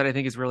the things that I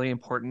think is really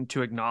important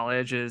to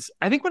acknowledge is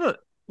I think what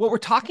we're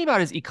talking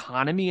about is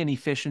economy and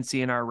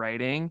efficiency in our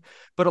writing.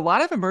 But a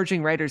lot of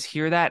emerging writers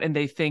hear that and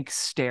they think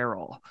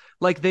sterile.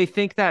 Like they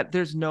think that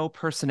there's no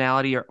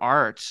personality or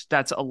art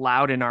that's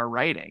allowed in our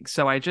writing.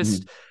 So I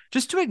just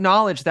to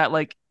acknowledge that,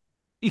 like,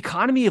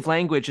 economy of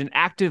language and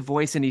active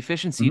voice and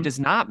efficiency does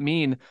not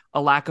mean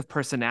a lack of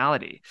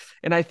personality.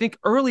 And I think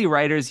early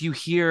writers, you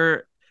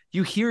hear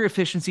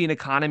efficiency and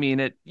economy,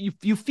 and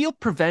you feel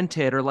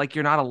prevented or like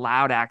you're not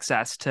allowed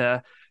access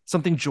to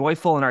something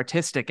joyful and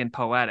artistic and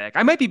poetic.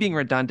 I might be being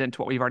redundant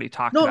to what we've already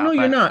talked about. No,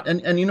 you're not.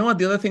 And you know what?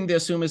 The other thing they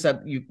assume is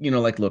that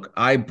like, look,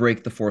 I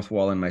break the fourth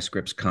wall in my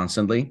scripts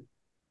constantly.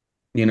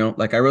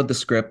 Like I wrote the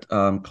script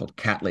called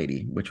Cat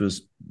Lady, which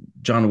was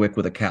John Wick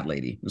with a cat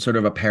lady, sort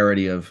of a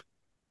parody of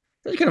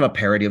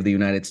the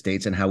United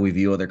States and how we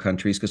view other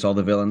countries, because all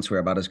the villains were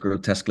about as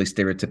grotesquely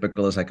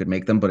stereotypical as I could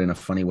make them, but in a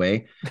funny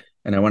way.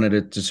 And I wanted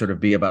it to sort of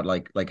be about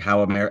like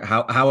how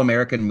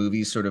American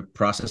movies sort of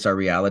process our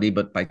reality,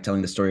 but by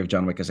telling the story of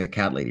John Wick as a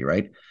cat lady,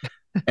 right?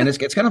 And it's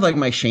kind of like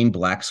my Shane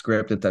Black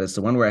script, that it's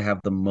the one where I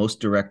have the most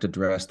direct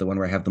address, the one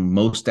where I have the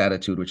most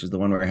attitude, which is the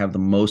one where I have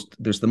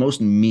there's the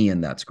most me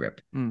in that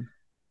script.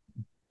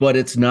 but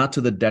it's not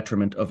to the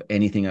detriment of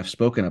anything I've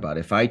spoken about.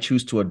 If I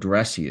choose to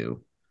address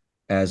you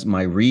as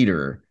my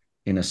reader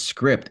in a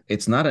script,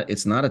 it's not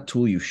a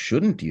tool you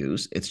shouldn't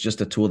use. It's just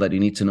a tool that you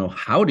need to know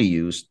how to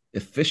use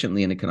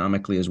efficiently and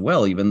economically as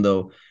well, even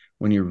though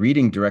when you're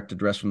reading direct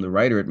address from the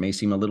writer, it may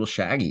seem a little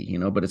shaggy,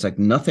 but it's like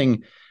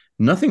nothing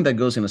that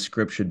goes in a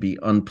script should be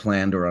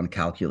unplanned or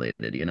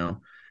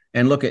uncalculated,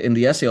 And look, in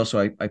the essay also,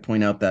 I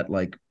point out that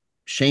like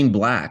Shane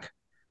Black,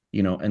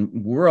 and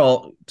we're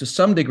all, to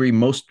some degree,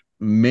 most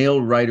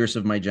male writers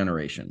of my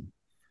generation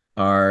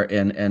are,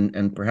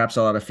 and perhaps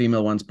a lot of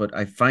female ones, but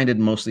I find it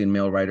mostly in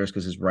male writers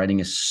because his writing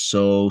is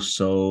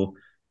so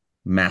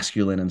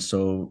masculine and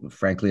so,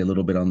 frankly, a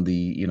little bit on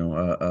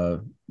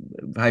the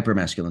hyper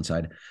masculine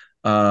side.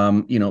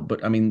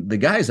 But I mean, the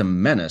guy's a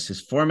menace. His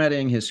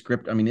formatting, his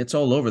script, I mean, it's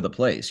all over the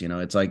place.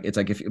 It's like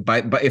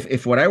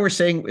if what I were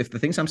saying, if the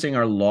things I'm saying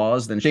are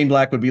laws, then Shane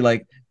Black would be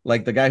like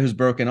the guy who's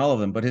broken all of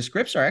them. But his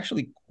scripts are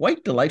actually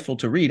quite delightful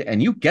to read,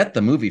 and you get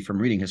the movie from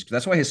reading his.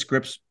 That's why his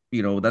scripts,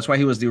 that's why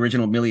he was the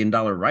original $1 Million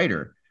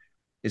writer,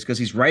 is because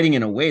he's writing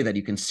in a way that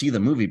you can see the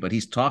movie, but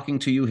he's talking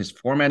to you. His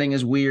formatting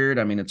is weird.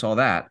 I mean, it's all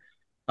that.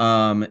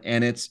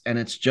 And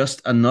it's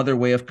just another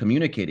way of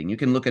communicating. You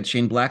can look at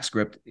Shane Black's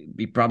script.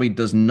 He probably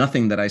does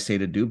nothing that I say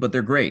to do, but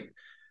they're great.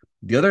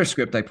 The other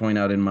script I point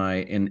out in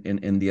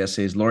the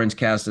essay is Lawrence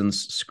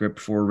Kasdan's script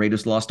for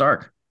Raiders of the Lost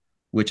Ark,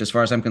 which, as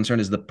far as I'm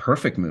concerned, is the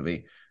perfect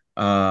movie.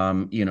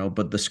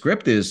 But the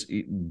script is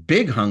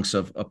big hunks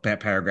of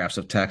paragraphs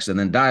of text and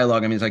then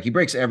dialogue. I mean, it's like he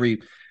breaks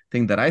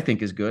everything that I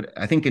think is good.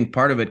 I think in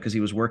part of it because he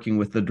was working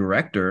with the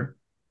director.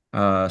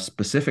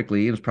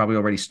 Specifically, it was probably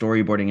already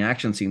storyboarding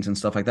action scenes and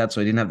stuff like that,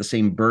 so I didn't have the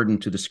same burden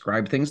to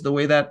describe things the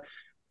way that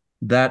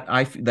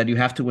you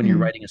have to when you're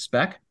writing a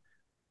spec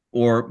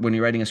or when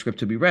you're writing a script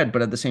to be read.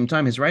 But at the same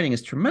time, his writing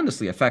is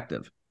tremendously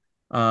effective.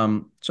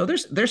 So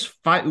there's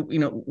five.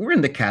 We're in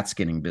the cat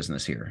skinning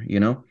business here,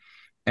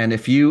 and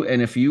if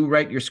you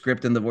write your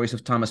script in the voice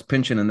of Thomas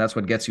Pynchon and that's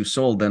what gets you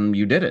sold, then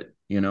you did it,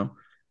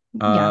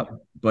 Yeah.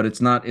 But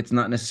it's not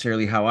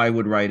necessarily how I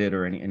would write it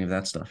or any of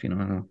that stuff, I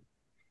don't know.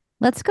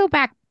 Let's go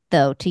back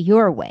though to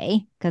your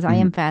way, because I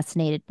am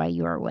fascinated by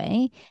your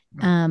way.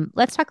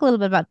 Let's talk a little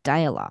bit about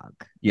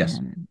dialogue. Yes.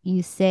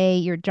 You say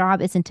your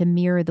job isn't to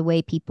mirror the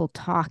way people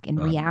talk in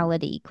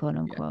reality, quote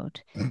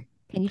unquote. Yeah.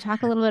 Can you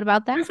talk a little bit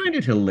about that? I find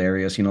it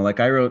hilarious. Like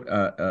I wrote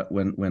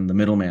when The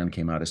Middleman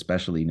came out,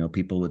 especially,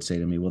 people would say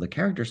to me, well, the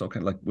characters all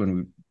kind of like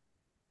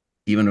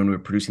even when we were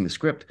producing the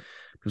script,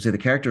 people say the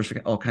characters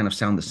all kind of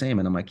sound the same.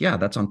 And I'm like, yeah,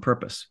 that's on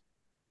purpose.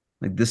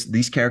 Like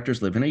these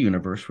characters live in a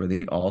universe where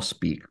they all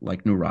speak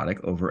like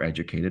neurotic,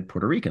 overeducated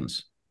Puerto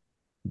Ricans.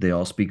 They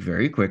all speak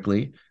very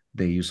quickly.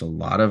 They use a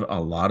lot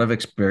of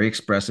very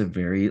expressive,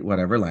 very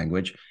whatever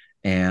language.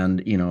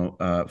 And,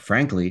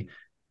 frankly,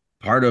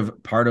 part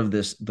of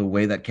this, the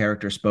way that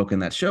characters spoke in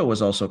that show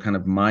was also kind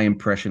of my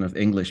impression of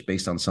English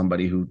based on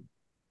somebody who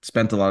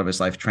spent a lot of his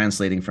life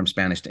translating from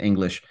Spanish to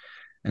English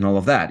and all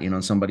of that,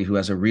 and somebody who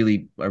has a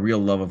real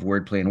love of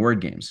wordplay and word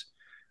games.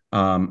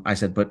 I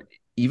said, but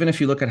even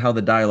if you look at how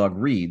the dialogue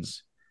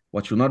reads,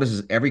 what you'll notice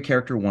is every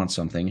character wants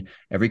something.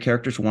 Every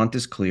character's want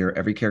is clear.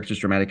 Every character's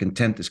dramatic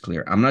intent is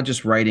clear. I'm not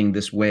just writing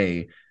this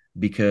way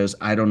because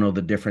I don't know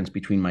the difference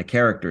between my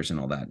characters and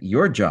all that.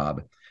 Your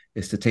job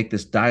is to take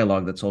this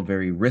dialogue that's all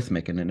very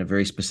rhythmic and in a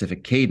very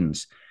specific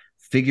cadence,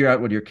 figure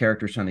out what your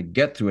character's trying to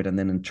get through it, and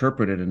then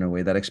interpret it in a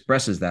way that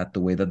expresses that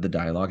the way that the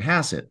dialogue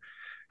has it.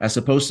 As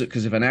opposed to,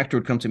 because if an actor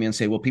would come to me and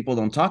say, well, people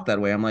don't talk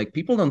that way, I'm like,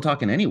 people don't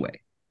talk in any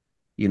way.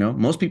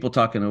 Most people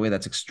talk in a way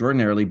that's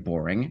extraordinarily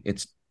boring.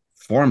 It's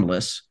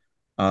formless.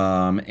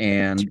 I'm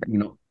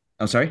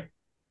sorry.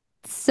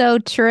 So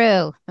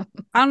true. I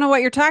don't know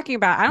what you're talking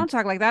about. I don't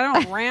talk like that. I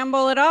don't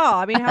ramble at all.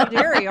 I mean, how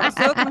dare you? I'm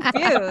so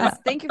confused.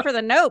 Thank you for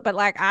the note, but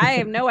I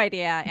have no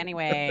idea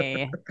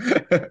anyway.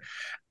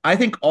 I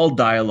think all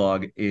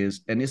dialogue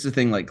is, and this is the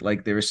thing,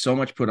 like there is so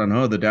much put on,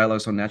 the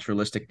dialogue's so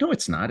naturalistic. No,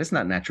 it's not. It's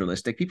not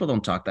naturalistic. People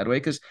don't talk that way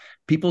because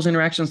people's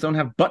interactions don't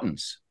have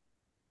buttons.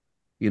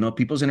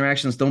 People's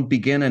interactions don't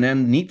begin and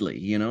end neatly.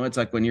 It's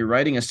like when you're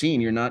writing a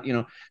scene, you're not,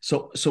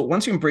 so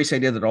once you embrace the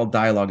idea that all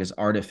dialogue is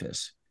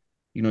artifice,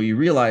 you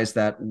realize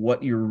that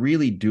what you're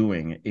really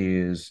doing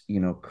is,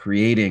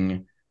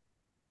 creating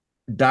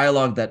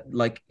dialogue that,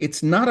 like,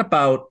 it's not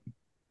about,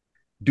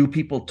 do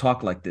people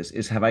talk like this?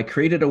 Is, have I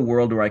created a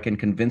world where I can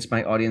convince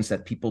my audience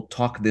that people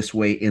talk this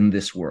way in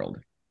this world?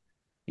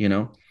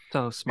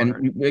 So smart.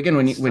 And again,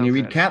 when you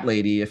read Cat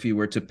Lady, if you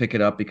were to pick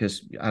it up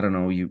because, I don't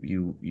know,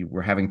 you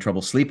were having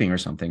trouble sleeping or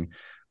something,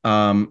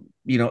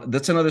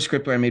 that's another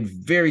script where I made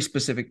very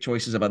specific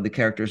choices about the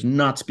characters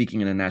not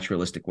speaking in a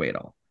naturalistic way at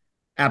all.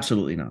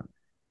 Absolutely not.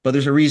 But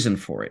there's a reason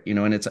for it,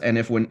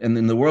 and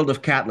in the world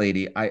of Cat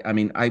Lady,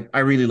 I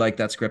really like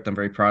that script. I'm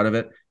very proud of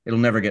it. It'll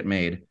never get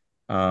made.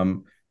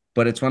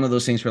 But it's one of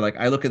those things where, like,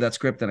 I look at that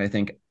script and I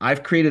think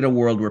I've created a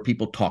world where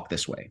people talk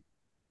this way.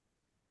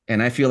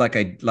 And I feel like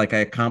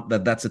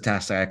that's a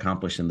task I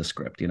accomplished in the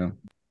script,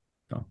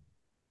 So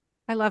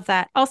I love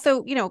that.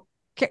 Also,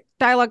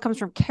 dialogue comes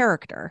from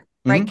character.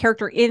 right? Mhm.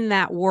 Character in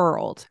that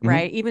world, Mhm.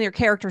 right? Even your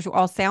characters who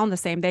all sound the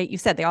same. You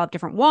said they all have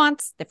different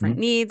wants, different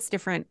needs,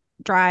 different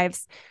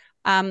drives.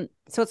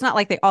 So it's not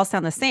like they all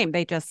sound the same.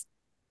 They just,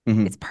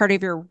 it's part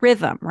of your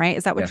rhythm, right?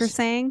 Is that what you're Yes.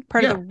 saying?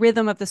 Part of Yeah. the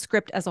rhythm of the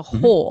script as a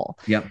whole.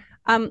 Yep.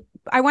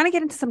 I want to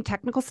get into some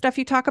technical stuff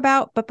you talk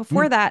about, but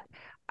before that,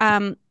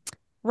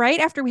 right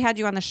after we had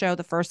you on the show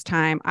the first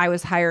time, I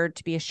was hired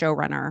to be a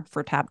showrunner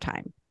for Tab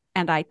Time.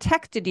 And I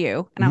texted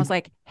you and I was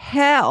like,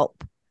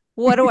 help,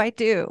 what do I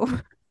do?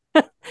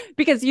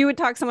 Because you would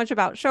talk so much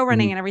about show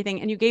running and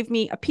everything. And you gave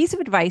me a piece of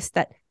advice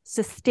that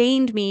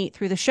sustained me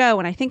through the show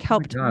and I think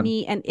helped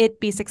me and it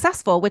be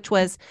successful, which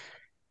was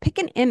pick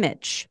an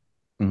image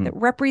that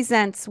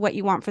represents what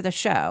you want for the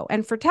show.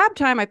 And for Tab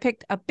Time, I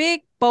picked a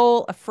big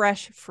bowl of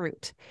fresh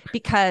fruit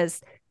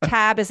because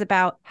Tab is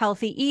about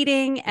healthy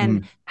eating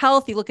and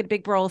health. You look at a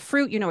big bowl of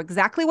fruit, you know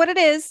exactly what it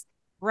is.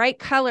 Bright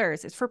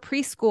colors. It's for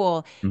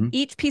preschool.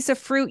 Each piece of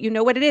fruit, you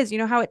know what it is. You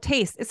know how it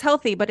tastes. It's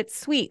healthy, but it's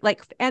sweet.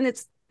 Like, and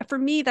it's, for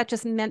me, that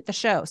just meant the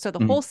show. So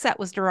the whole set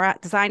was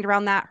designed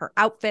around that. Her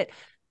outfit,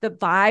 the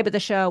vibe of the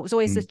show was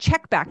always a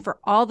check back for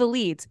all the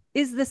leads.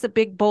 Is this a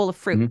big bowl of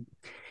fruit?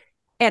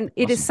 And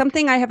it is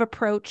something I have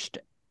approached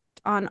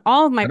on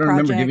all of my projects. I don't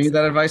remember giving you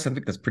that advice. I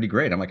think that's pretty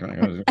great. I'm like,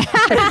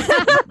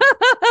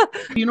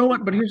 you know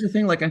what? But here's the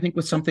thing. Like, I think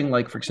with something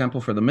like, for example,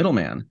 for the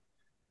middleman,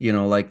 you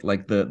know, like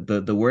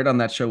the word on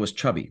that show was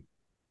chubby,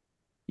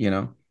 you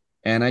know,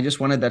 and I just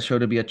wanted that show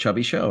to be a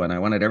chubby show, and I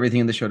wanted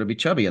everything in the show to be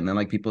chubby. And then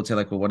like people would say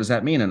like, well, what does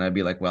that mean? And I'd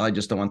be like, well, I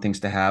just don't want things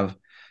to have.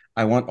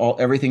 I want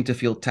everything to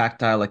feel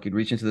tactile, like you'd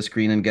reach into the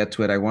screen and get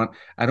to it. I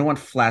don't want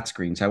flat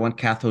screens. I want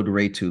cathode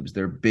ray tubes.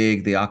 They're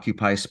big, they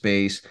occupy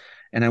space.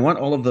 And I want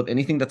all of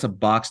anything that's a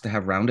box to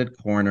have rounded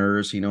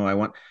corners, you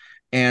know,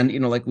 and, you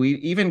know, like we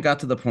even got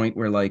to the point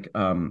where like,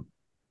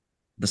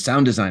 the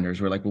sound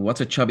designers were like, well,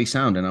 what's a chubby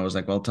sound? And I was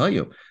like, well, I'll tell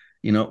you,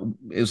 you know,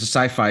 it was a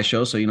sci-fi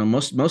show. So, you know,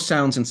 most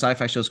sounds in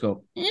sci-fi shows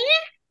go,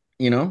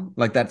 you know,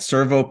 like that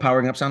servo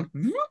powering up sound,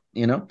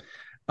 you know?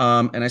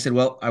 And I said,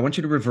 well, I want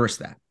you to reverse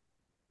that.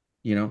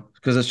 You know,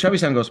 because the chubby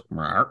sound goes,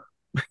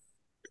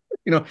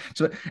 you know,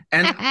 so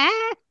and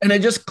I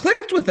just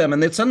clicked with them,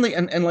 and then suddenly,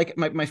 and like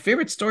my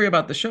favorite story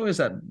about the show is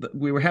that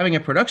we were having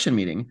a production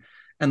meeting,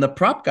 and the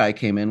prop guy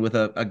came in with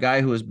a guy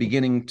who was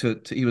beginning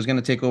to he was going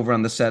to take over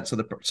on the set, so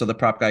the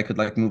prop guy could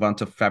like move on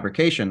to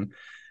fabrication,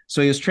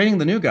 so he was training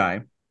the new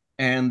guy,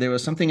 and there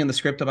was something in the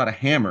script about a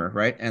hammer,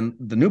 right? And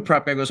the new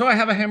prop guy goes, oh, I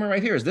have a hammer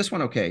right here. Is this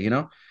one okay? You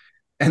know,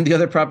 and the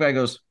other prop guy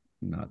goes,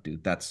 no,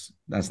 dude, that's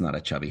not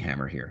a chubby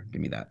hammer here.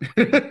 Give me that.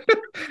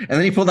 And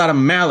then he pulled out a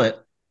mallet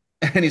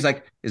and he's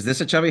like, is this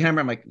a chubby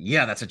hammer? I'm like,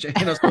 yeah, that's a chubby,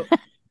 you know,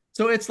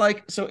 so it's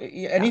like, so,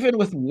 and even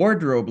with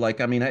wardrobe,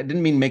 like, I mean, I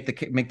didn't mean make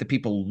the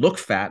people look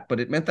fat, but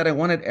it meant that I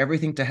wanted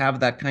everything to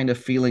have that kind of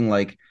feeling,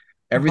 like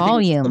everything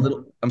volume. A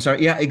little, I'm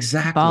sorry. Yeah,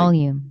 exactly.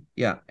 Volume.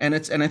 Yeah. And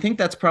I think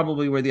that's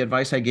probably where the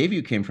advice I gave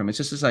you came from. It's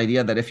just this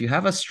idea that if you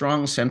have a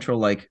strong central,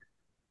 like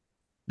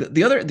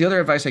the other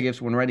advice I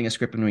give when writing a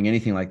script and doing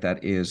anything like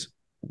that is,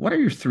 what are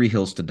your 3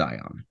 hills to die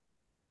on?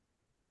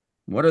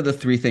 What are the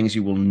 3 things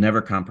you will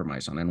never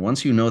compromise on? And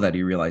once you know that,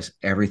 you realize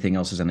everything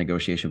else is a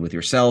negotiation with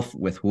yourself,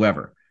 with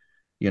whoever,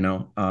 you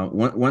know,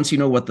 once you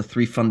know what the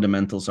 3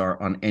 fundamentals are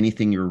on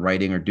anything you're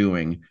writing or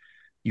doing,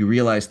 you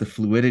realize the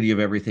fluidity of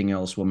everything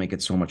else will make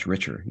it so much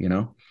richer, you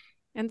know?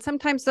 And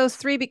sometimes those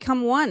 3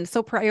 become one.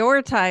 So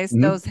prioritize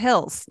those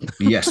hills.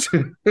 Yes.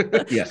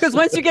 Yes. Because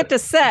once you get to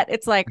set,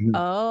 it's like,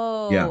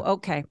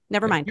 okay,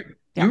 never mind.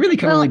 You really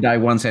can only die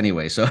once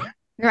anyway. So.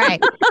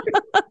 Right.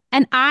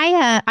 And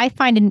I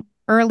find in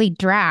early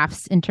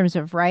drafts, in terms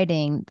of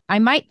writing, I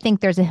might think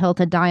there's a hill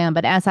to die on,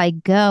 but as I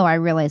go, I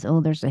realize,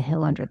 oh, there's a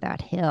hill under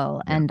that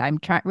hill. Yeah. And I'm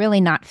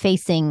really not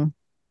facing.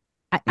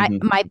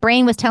 My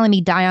brain was telling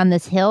me die on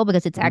this hill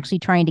because it's actually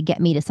trying to get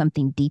me to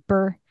something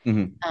deeper.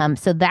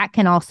 So that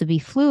can also be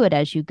fluid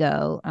as you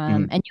go.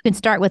 And you can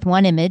start with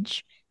one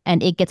image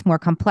and it gets more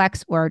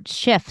complex, or it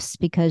shifts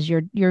because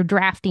you're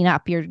drafting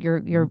up,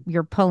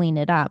 you're pulling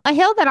it up. A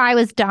hill that I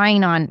was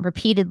dying on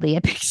repeatedly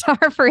at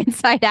Pixar for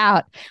Inside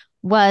Out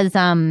was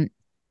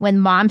when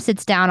mom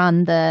sits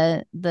down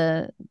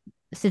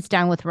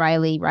with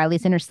Riley.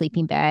 Riley's in her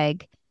sleeping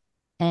bag,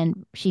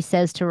 and she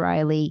says to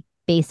Riley,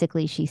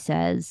 basically, she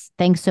says,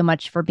 thanks so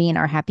much for being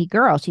our happy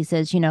girl. She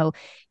says, you know,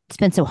 it's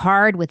been so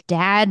hard with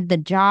dad, the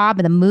job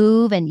and the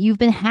move, and you've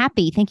been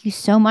happy. Thank you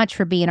so much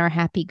for being our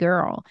happy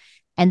girl.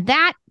 And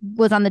that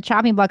was on the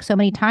chopping block so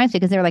many times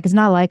because they were like, it's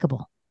not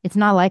likable. It's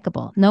not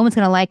likable. No one's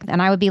going to like it.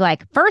 And I would be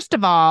like, first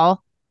of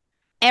all,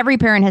 every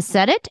parent has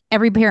said it.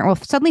 Every parent will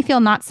suddenly feel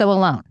not so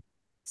alone.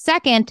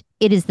 Second,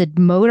 it is the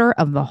motor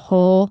of the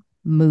whole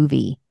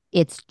movie.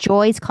 It's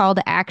Joy's call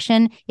to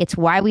action. It's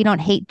why we don't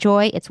hate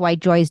Joy. It's why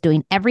Joy is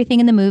doing everything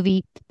in the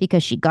movie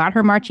because she got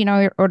her marching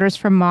orders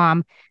from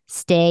mom.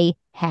 Stay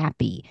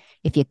happy.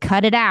 If you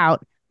cut it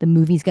out, the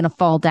movie's going to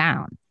fall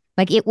down.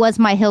 Like, it was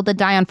my hill to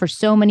die on for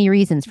so many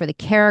reasons, for the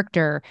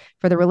character,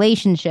 for the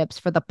relationships,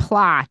 for the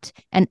plot.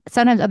 And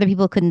sometimes other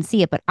people couldn't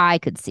see it, but I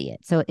could see it.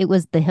 So it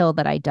was the hill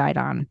that I died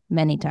on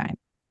many times.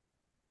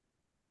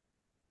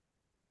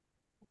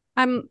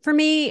 For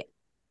me,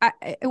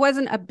 it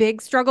wasn't a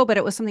big struggle, but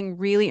it was something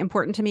really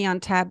important to me on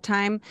Tab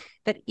Time,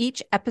 that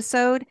each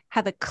episode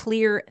had a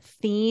clear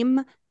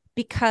theme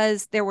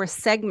because there were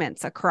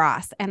segments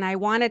across, and I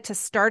wanted to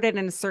start it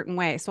in a certain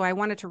way. So I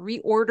wanted to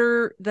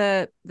reorder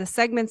the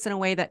segments in a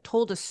way that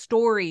told a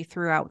story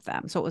throughout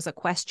them. So it was a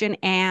question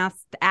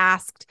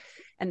asked,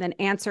 and then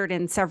answered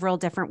in several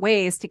different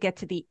ways to get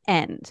to the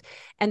end,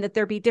 and that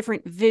there be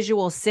different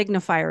visual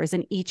signifiers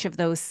in each of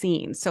those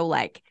scenes. So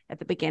like at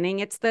the beginning,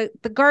 it's the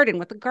garden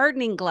with the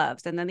gardening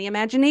gloves, and then the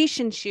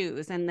imagination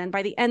shoes, and then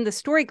by the end, the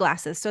story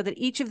glasses, so that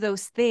each of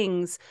those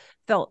things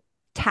felt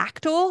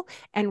tactile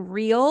and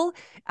real,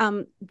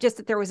 just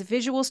that there was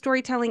visual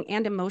storytelling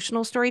and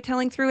emotional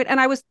storytelling through it.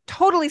 And I was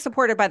totally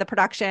supported by the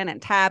production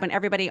and Tab and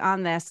everybody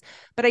on this,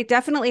 but I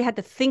definitely had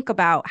to think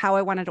about how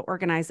I wanted to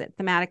organize it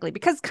thematically,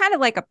 because it's kind of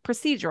like a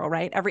procedural,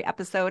 right? Every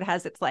episode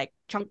has its like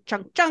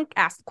chunk,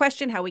 ask the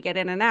question, how we get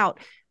in and out,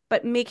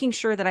 but making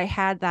sure that I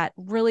had that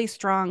really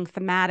strong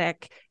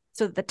thematic.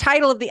 So the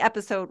title of the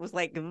episode was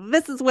like,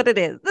 this is what it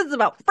is. This is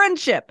about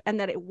friendship. And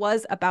that it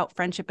was about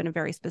friendship in a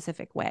very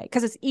specific way.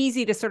 Because it's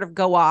easy to sort of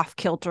go off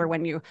kilter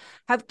when you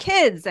have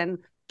kids and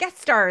guest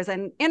stars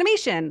and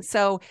animation.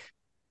 So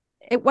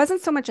it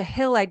wasn't so much a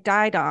hill I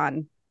died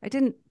on. I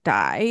didn't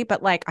die,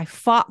 but like I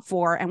fought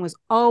for, and was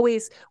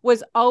always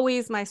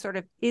my sort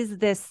of, is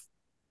this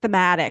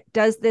thematic?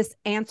 Does this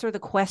answer the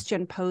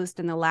question posed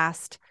in the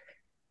last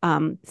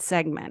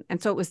segment? And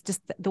so it was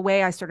just the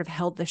way I sort of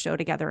held the show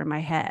together in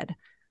my head.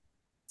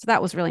 So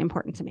that was really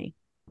important to me.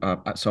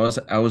 So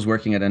I was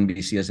working at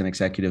NBC as an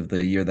executive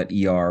the year that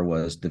ER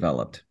was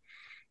developed,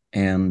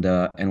 and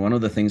one of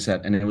the things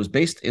that, and it was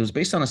based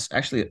on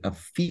actually a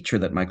feature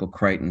that Michael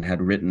Crichton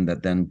had written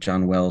that then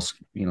John Wells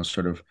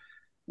sort of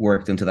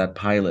worked into that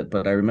pilot.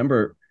 But I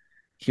remember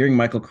hearing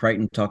Michael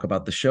Crichton talk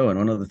about the show, and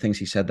one of the things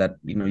he said that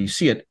you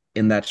see it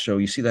in that show,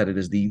 you see that it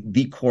is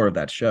the core of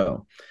that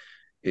show,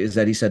 is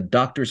that he said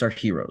doctors are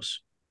heroes.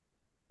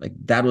 Like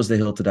that was the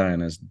hill to die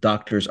on, as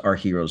doctors are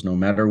heroes. No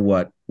matter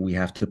what, we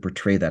have to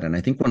portray that. And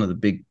I think one of the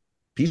big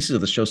pieces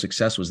of the show's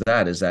success was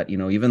that, is that,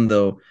 even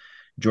though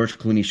George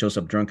Clooney shows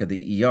up drunk at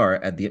the ER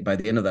by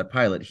the end of that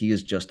pilot, he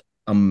is just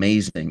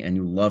amazing, and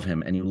you love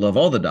him, and you love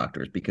all the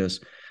doctors, because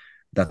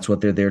that's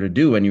what they're there to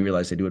do. And you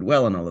realize they do it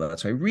well and all of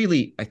that. So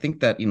I think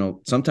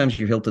that, sometimes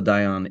your hill to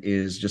die on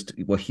is just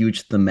a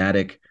huge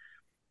thematic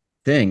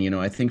thing.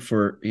 I think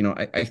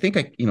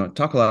I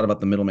talk a lot about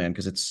the middleman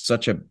because it's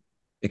such a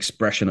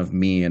expression of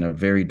me in a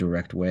very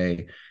direct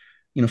way.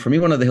 For me,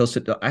 one of the hills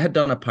I had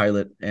done a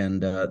pilot,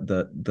 and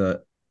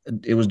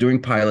it was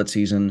during pilot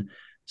season,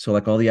 so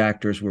like all the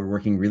actors were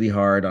working really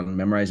hard on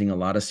memorizing a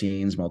lot of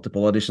scenes,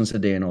 multiple auditions a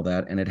day and all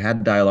that, and it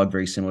had dialogue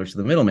very similar to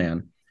the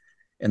middleman,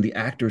 and the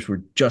actors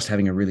were just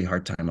having a really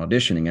hard time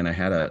auditioning. And I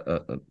had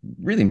a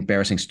really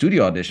embarrassing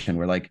studio audition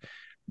where like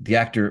the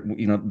actor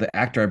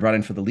I brought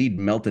in for the lead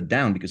melted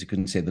down because he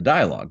couldn't say the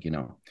dialogue.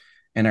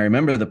 And I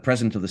remember the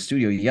president of the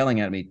studio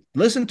yelling at me,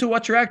 listen to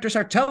what your actors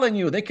are telling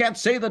you. They can't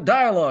say the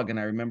dialogue. And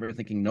I remember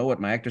thinking, no, what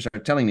my actors are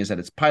telling me is that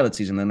it's pilot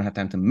season. They don't have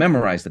time to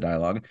memorize the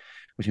dialogue,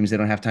 which means they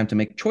don't have time to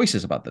make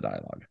choices about the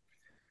dialogue.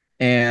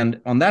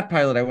 And on that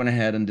pilot, I went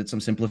ahead and did some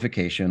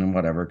simplification and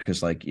whatever,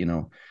 because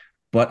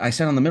but I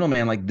said on the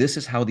middleman, like, this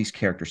is how these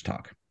characters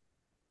talk.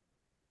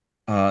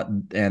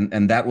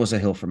 And that was a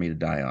hill for me to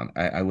die on.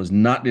 I was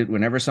not,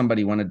 whenever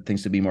somebody wanted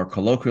things to be more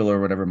colloquial or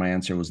whatever, my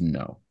answer was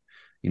no.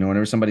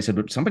 Whenever somebody said,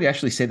 but somebody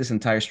actually say this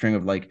entire string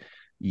of like,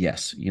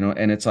 yes,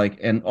 and it's like,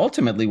 and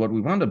ultimately what we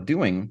wound up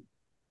doing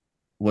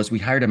was we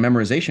hired a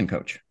memorization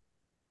coach.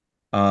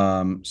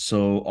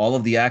 So all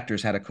of the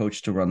actors had a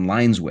coach to run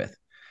lines with,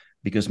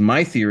 because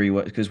my theory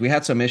was, because we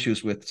had some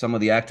issues with some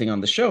of the acting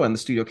on the show, and the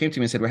studio came to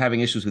me and said, we're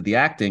having issues with the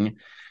acting.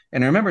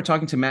 And I remember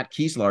talking to Matt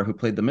Kieslar, who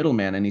played the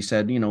middleman, and he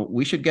said,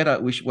 we should get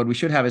what we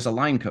should have is a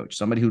line coach,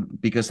 somebody who,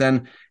 because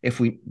then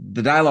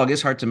the dialogue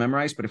is hard to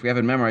memorize, but if we have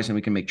it memorized, then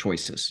we can make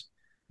choices.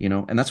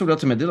 And that's what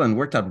ultimately did, and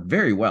worked out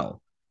very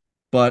well.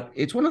 But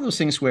it's one of those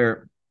things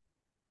where,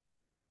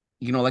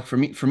 like for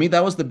me,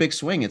 that was the big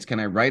swing. It's, can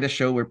I write a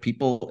show where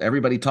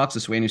everybody talks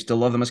this way and you still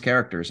love them as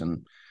characters?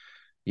 And,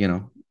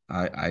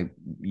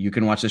 you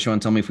can watch the show and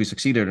tell me if we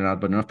succeeded or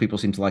not, but enough people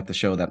seem to like the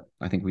show that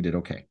I think we did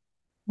okay.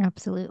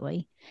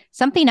 Absolutely.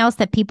 Something else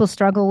that people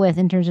struggle with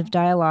in terms of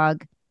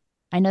dialogue,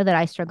 I know that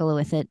I struggle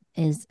with it,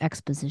 is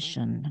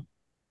exposition.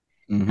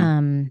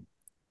 Mm-hmm.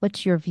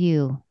 What's your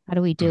view? How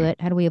do we do it?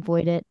 How do we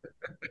avoid it?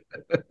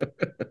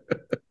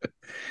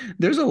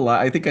 There's a lot.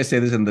 I think I say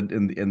this in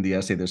the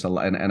essay. There's a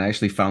lot, and I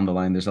actually found the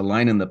line. There's a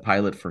line in the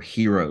pilot for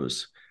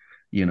Heroes,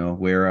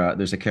 where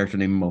there's a character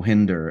named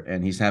Mohinder,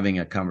 and he's having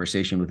a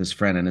conversation with his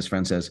friend, and his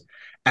friend says,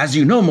 "As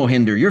you know,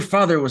 Mohinder, your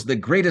father was the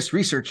greatest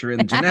researcher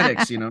in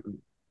genetics."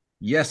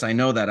 Yes, I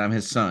know that. I'm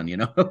his son.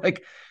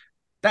 Like,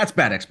 that's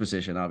bad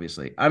exposition.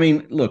 Obviously, I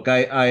mean, look,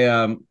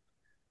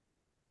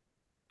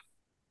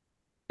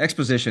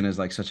 exposition is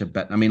like such a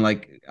bet. I mean,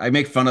 like, I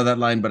make fun of that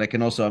line, but I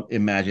can also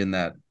imagine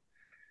that,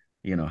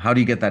 how do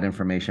you get that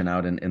information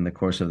out in the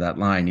course of that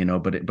line,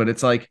 but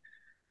it's like,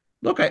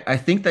 look, I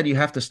think that you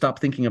have to stop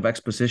thinking of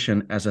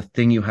exposition as a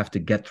thing you have to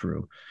get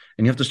through.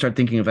 And you have to start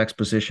thinking of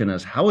exposition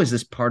as how is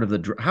this part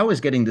of how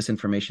is getting this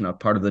information out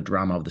part of the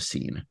drama of the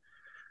scene,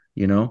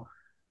 you know?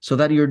 So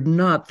that you're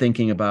not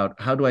thinking about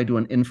how do I do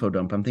an info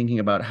dump? I'm thinking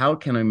about how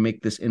can I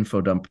make this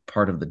info dump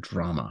part of the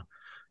drama?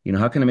 You know,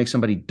 how can I make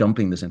somebody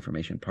dumping this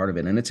information part of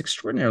it? And it's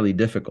extraordinarily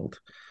difficult.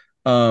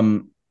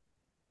 On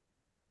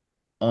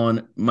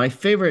my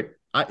favorite,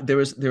 there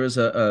was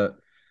a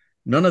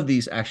none of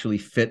these actually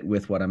fit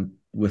with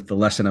the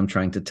lesson I'm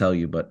trying to tell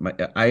you, but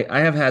I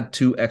have had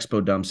 2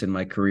 expo dumps in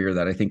my career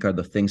that I think are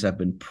the things I've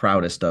been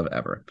proudest of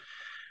ever.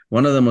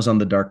 One of them was on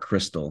the Dark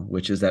Crystal,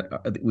 which is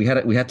that we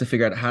had to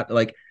figure out how,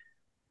 like,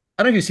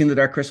 I don't know if you've seen the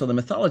Dark Crystal. The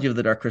mythology of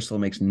the Dark Crystal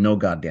makes no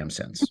goddamn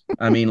sense.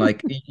 I mean,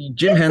 like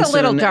Jim Henson. It's a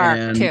little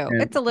dark too.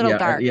 It's a little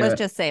dark. Yeah, let's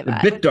just say that.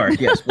 A bit dark,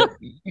 yes. But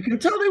you can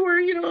tell they were,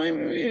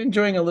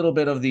 enjoying a little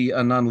bit of the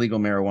non-legal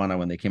marijuana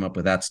when they came up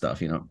with that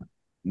stuff.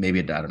 Maybe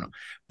I don't know,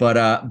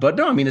 but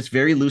no. I mean, it's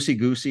very loosey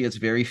goosey. It's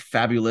very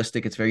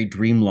fabulistic. It's very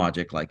dream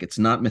logic. Like it's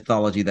not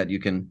mythology that you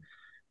can.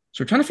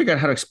 So we're trying to figure out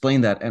how to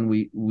explain that, and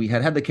we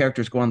had the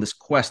characters go on this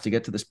quest to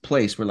get to this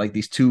place where like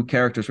these 2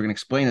 characters were going to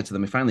explain it to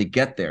them. We finally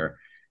get there.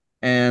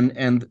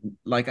 And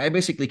like I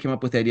basically came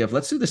up with the idea of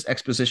let's do this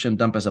exposition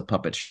dump as a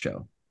puppet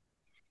show,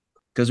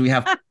 because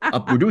we're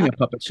doing a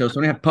puppet show,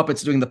 so we have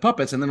puppets doing the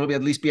puppets, and then it'll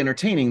at least be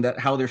entertaining that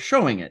how they're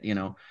showing it,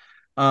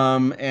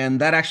 and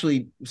that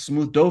actually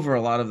smoothed over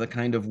a lot of the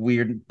kind of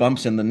weird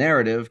bumps in the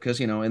narrative because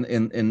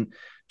in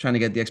trying to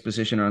get the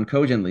exposition around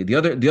cogently. The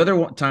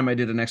other time I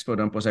did an expo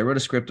dump was I wrote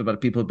a script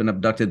about people who've been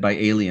abducted by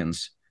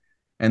aliens,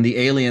 and the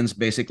aliens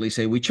basically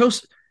say we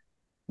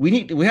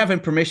have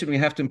information we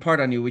have to impart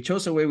on you. We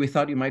chose a way we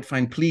thought you might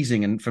find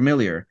pleasing and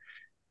familiar.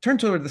 Turn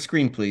toward the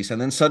screen, please. And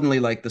then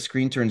suddenly, like, the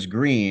screen turns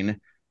green.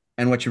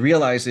 And what you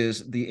realize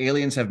is the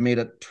aliens have made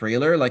a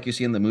trailer like you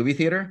see in the movie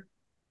theater,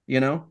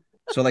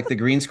 So, like, the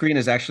green screen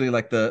is actually,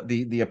 like,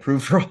 the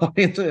approved for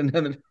audience.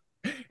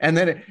 And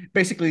then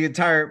basically the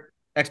entire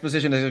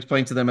exposition is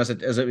explained to them as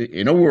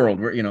in a world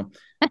where,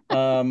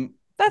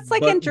 That's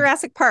like in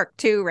Jurassic Park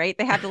too, right?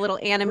 They have the little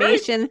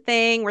animation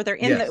thing where they're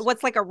in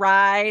what's like a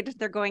ride.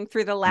 They're going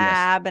through the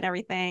lab and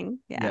everything.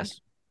 Yeah. Yes.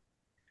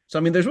 So,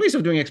 I mean, there's ways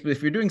of doing if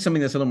you're doing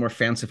something that's a little more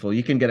fanciful,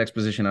 you can get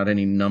exposition out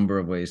any number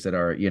of ways that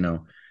are,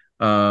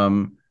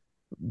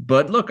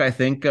 but look, I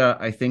think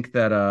that I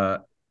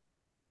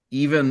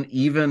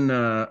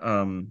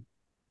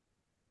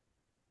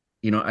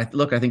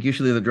think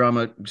usually the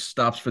drama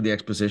stops for the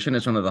exposition.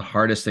 It's one of the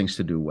hardest things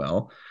to do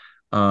well.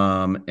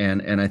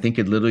 And I think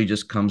it literally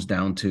just comes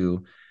down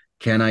to,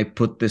 can I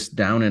put this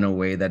down in a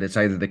way that it's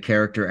either the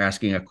character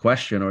asking a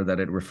question or that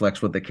it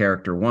reflects what the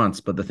character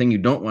wants? But the thing you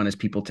don't want is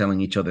people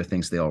telling each other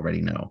things they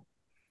already know.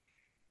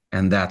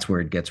 And that's where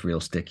it gets real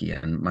sticky.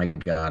 And my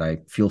God, I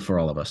feel for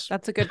all of us.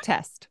 That's a good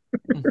test.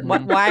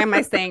 Why am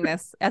I saying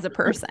this as a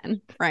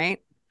person? Right.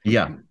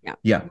 Yeah.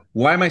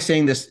 Why am I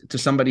saying this to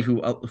somebody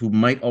who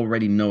might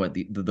already know it?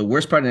 The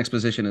worst part in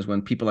exposition is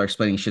when people are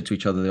explaining shit to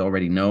each other they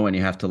already know, and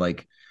you have to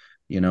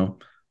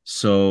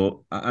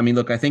So, I mean,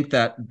 look, I think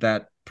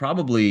that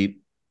probably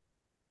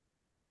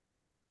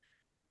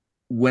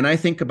when I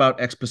think about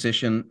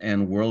exposition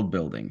and world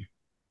building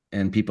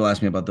and people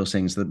ask me about those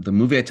things, the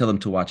movie I tell them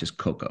to watch is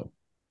Coco.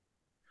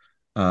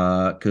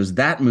 Because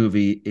that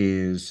movie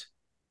is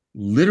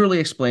literally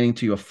explaining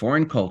to you a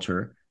foreign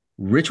culture,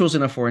 rituals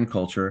in a foreign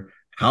culture,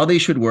 how they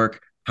should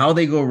work, how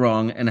they go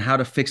wrong, and how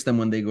to fix them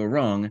when they go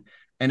wrong.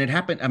 And it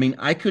happened. I mean,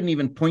 I couldn't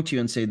even point to you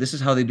and say, this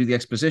is how they do the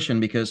exposition,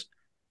 because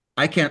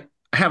I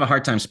have a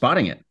hard time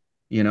spotting it,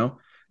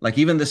 like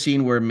even the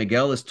scene where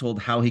Miguel is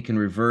told how he can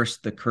reverse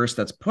the curse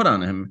that's put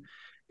on him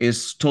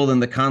is told in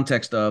the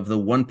context of the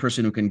one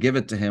person who can give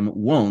it to him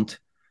won't,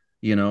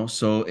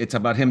 so it's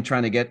about him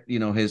trying to get,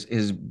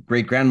 his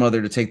great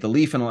grandmother to take the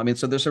leaf and all. I mean,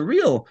 so there's a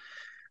real,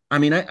 I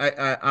mean,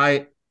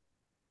 I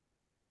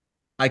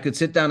could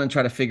sit down and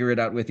try to figure it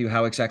out with you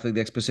how exactly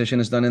the exposition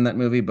is done in that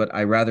movie, but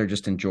I rather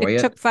just enjoy it.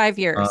 It took 5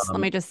 years. Let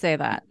me just say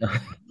that.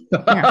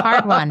 Yeah,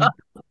 hard one.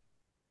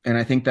 And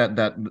I think that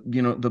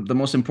the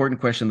most important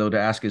question though to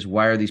ask is,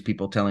 why are these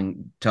people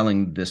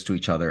telling this to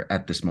each other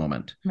at this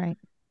moment? Right.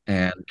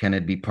 And can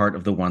it be part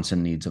of the wants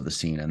and needs of the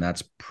scene? And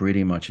that's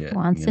pretty much it.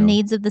 Wants and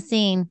needs of the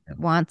scene. Yeah.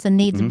 Wants and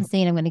needs of the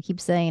scene. I'm going to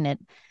keep saying it.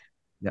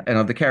 Yeah, and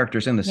of the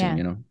characters in the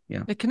scene,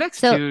 Yeah. It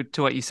connects to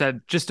what you said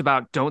just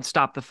about don't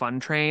stop the fun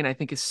train. I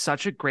think is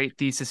such a great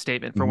thesis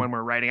statement for when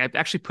we're writing. I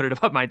actually put it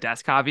above my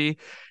desk, Javi.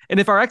 And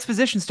if our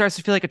exposition starts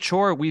to feel like a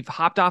chore, we've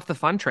hopped off the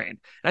fun train. And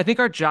I think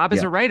our job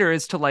as a writer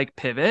is to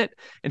pivot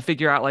and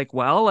figure out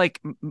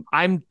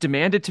I'm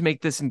demanded to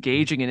make this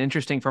engaging and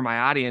interesting for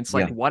my audience.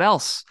 What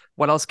else?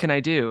 What else can I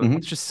do?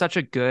 It's just such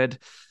a good,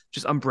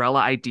 just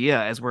umbrella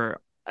idea as we're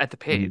at the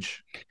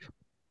page.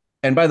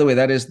 And by the way,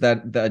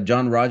 that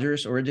John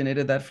Rogers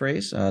originated that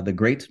phrase, the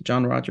great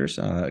John Rogers,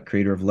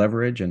 creator of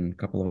Leverage and a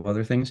couple of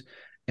other things.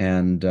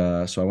 And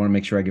so I want to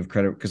make sure I give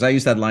credit, because I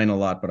use that line a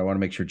lot, but I want to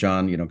make sure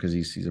John, because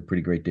he's a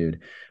pretty great dude.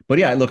 But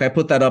yeah, look, I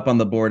put that up on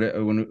the board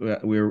when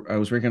I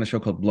was working on a show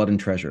called Blood and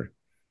Treasure.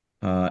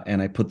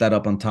 And I put that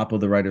up on top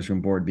of the writers'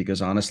 room board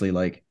because honestly,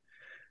 like,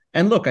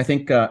 and look, I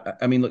think,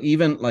 I mean, look,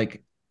 even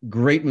like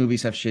great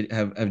movies have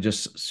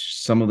just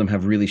some of them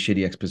have really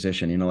shitty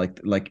exposition. You know,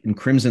 like in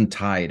Crimson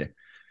Tide,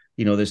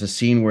 you know, there's a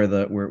scene where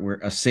where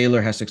a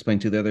sailor has to explain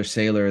to the other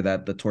sailor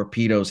that the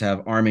torpedoes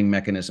have arming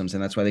mechanisms,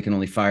 and that's why they can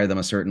only fire them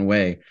a certain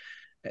way.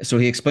 So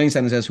he explains that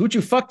and says, "Who'd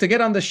you fuck to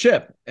get on the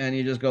ship?" And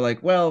you just go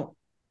like, "Well,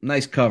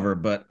 nice cover,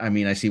 but I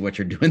mean, I see what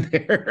you're doing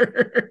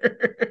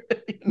there."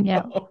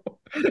 Yeah.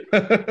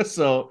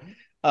 So,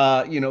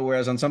 you know,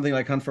 whereas on something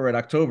like Hunt for Red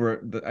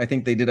October, I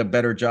think they did a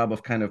better job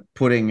of kind of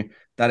putting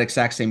that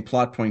exact same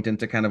plot point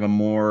into kind of a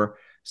more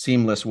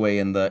seamless way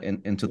into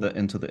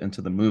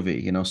the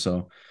movie. You know,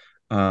 so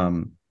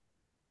um,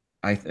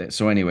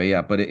 so anyway,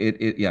 yeah, but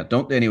it yeah,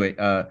 don't anyway.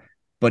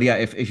 But yeah,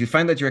 if you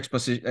find that your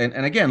exposition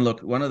and again,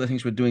 look, one of the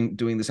things we're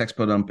doing this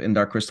expo dump in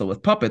Dark Crystal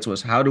with puppets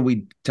was how do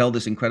we tell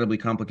this incredibly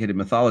complicated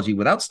mythology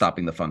without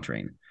stopping the fun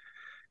train?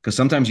 Because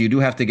sometimes you do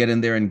have to get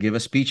in there and give a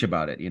speech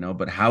about it, you know.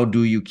 But how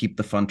do you keep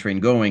the fun train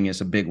going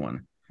is a big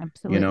one,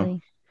 you know.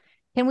 Absolutely.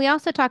 Can we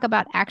also talk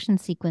about action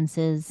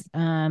sequences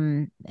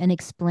and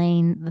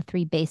explain the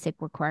three basic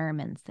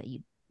requirements that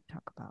you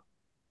talk about?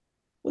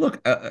 Well,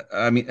 look,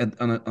 I mean,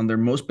 on their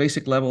most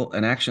basic level,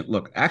 an action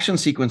look, action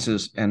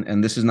sequences,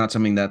 and this is not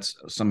something that's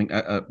something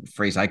a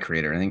phrase I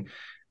created or anything,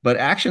 but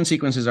action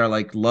sequences are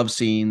like love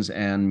scenes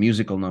and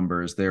musical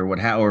numbers. They're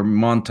or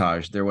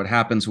montage. They're what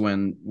happens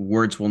when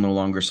words will no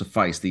longer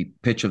suffice. The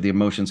pitch of the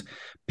emotions.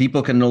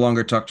 People can no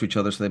longer talk to each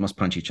other, so they must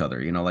punch each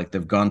other. You know, like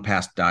they've gone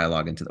past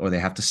dialogue or they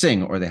have to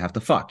sing, or they have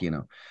to fuck. You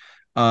know,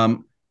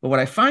 but what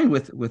I find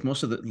with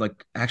most of the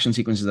like action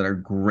sequences that are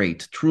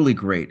great, truly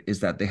great,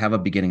 is that they have a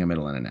beginning, a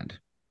middle, and an end,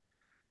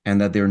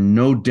 and that they're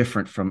no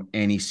different from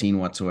any scene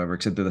whatsoever,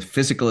 except they're the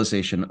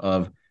physicalization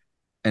of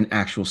an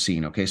actual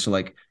scene. Okay, so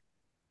like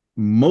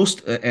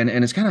most, and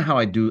it's kind of how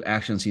I do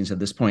action scenes at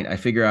this point. I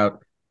figure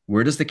out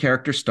where does the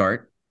character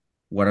start,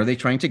 what are they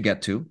trying to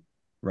get to,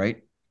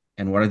 right,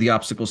 and what are the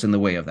obstacles in the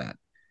way of that.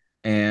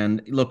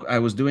 And look, I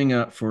was doing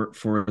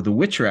for The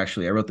Witcher.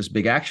 Actually, I wrote this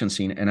big action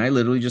scene, and I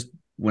literally just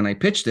when I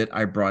pitched it,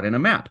 I brought in a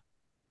map,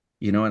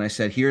 you know, and I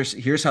said,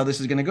 here's how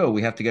this is going to go.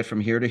 We have to get from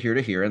here to here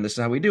to here, and this is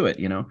how we do it,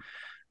 you know.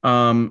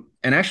 And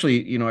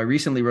actually, you know, I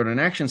recently wrote an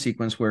action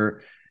sequence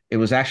where it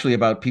was actually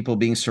about people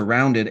being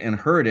surrounded and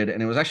herded,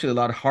 and it was actually a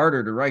lot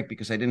harder to write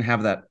because I didn't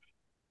have that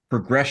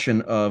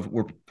progression of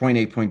we're point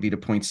A, point B to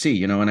point C,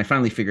 you know, and I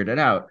finally figured it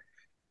out.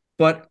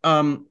 But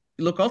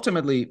look,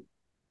 ultimately,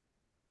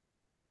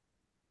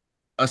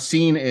 a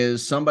scene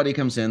is somebody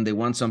comes in, they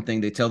want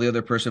something, they tell the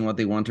other person what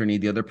they want or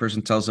need, the other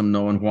person tells them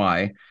no and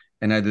why,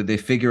 and either they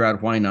figure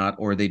out why not,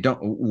 or they don't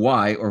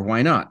why or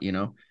why not, you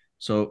know.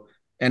 So,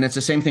 and it's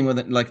the same thing with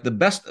it. Like the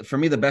best for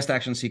me, the best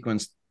action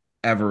sequence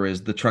ever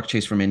is the truck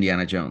chase from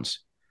Indiana Jones,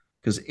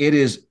 because it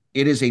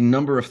is a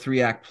number of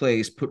 3-act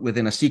plays put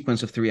within a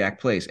sequence of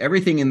 3-act plays.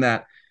 Everything in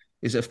that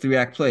is a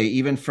 3-act play,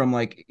 even from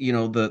like, you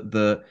know,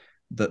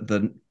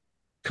 the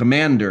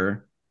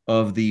commander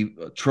of the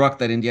truck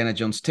that Indiana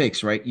Jones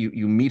takes, right?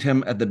 You meet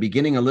him at the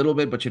beginning a little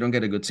bit, but you don't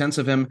get a good sense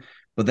of him.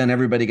 But then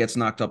everybody gets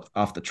knocked up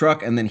off the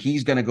truck, and then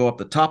he's going to go up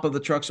the top of the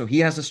truck. So he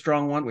has a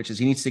strong one, which is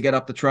he needs to get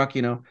up the truck,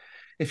 you know.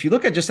 If you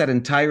look at just that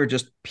entire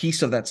just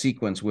piece of that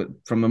sequence,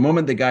 from the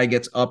moment the guy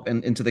gets up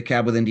and into the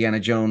cab with Indiana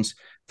Jones,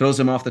 throws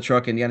him off the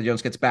truck, Indiana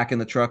Jones gets back in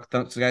the truck,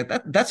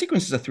 that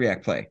sequence is a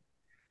 3-act play.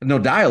 No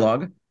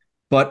dialogue,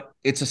 but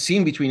it's a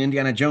scene between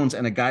Indiana Jones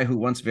and a guy who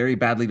wants very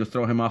badly to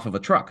throw him off of a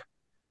truck,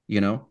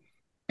 you know.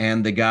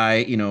 And the guy,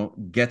 you know,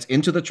 gets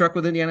into the truck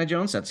with Indiana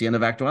Jones. That's the end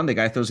of Act 1. The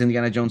guy throws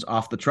Indiana Jones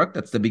off the truck.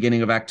 That's the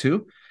beginning of Act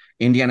 2.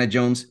 Indiana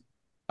Jones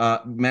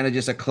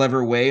manages a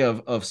clever way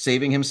of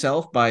saving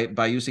himself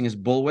by using his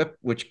bullwhip,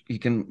 which he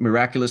can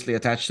miraculously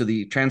attach to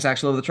the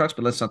transaxle of the trucks.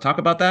 But let's not talk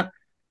about that.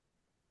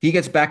 He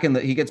gets back in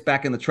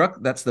the truck.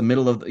 That's the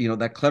middle of, you know,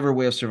 that clever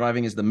way of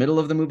surviving is the middle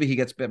of the movie. He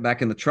gets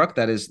back in the truck.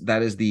 That is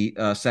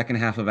the second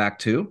half of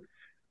Act 2,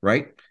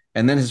 right?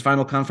 And then his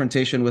final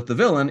confrontation with the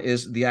villain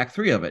is the Act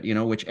 3 of it, you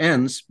know, which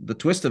ends, the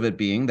twist of it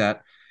being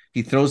that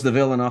he throws the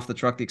villain off the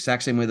truck the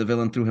exact same way the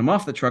villain threw him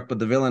off the truck, but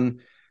the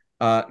villain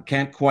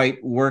can't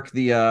quite work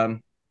the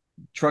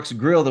truck's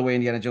grill the way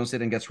Indiana Jones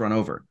did and gets run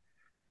over.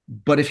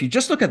 But if you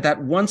just look at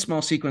that one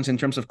small sequence in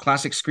terms of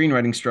classic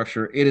screenwriting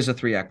structure, it is a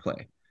 3-act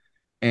play.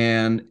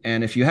 And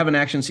if you have an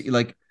action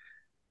like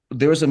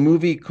there was a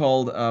movie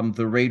called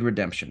The Raid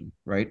Redemption,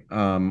 right?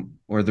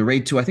 Or The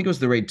Raid 2. I think it was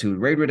The Raid 2.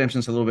 Raid Redemption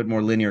is a little bit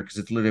more linear because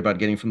it's literally about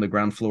getting from the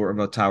ground floor of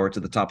a tower to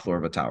the top floor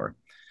of a tower.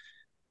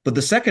 But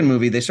the second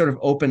movie, they sort of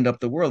opened up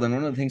the world. And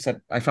one of the things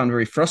that I found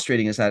very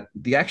frustrating is that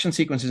the action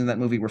sequences in that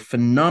movie were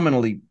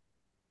phenomenally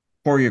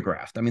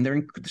choreographed. I mean,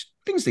 the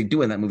things they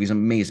do in that movie is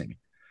amazing.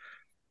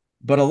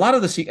 But a lot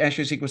of the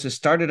action sequences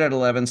started at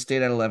 11,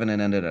 stayed at 11, and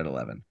ended at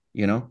 11,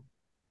 you know?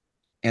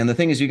 And the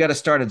thing is, you got to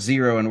start at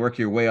 0 and work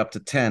your way up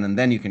to 10, and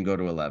then you can go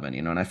to 11,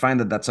 you know? And I find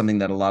that that's something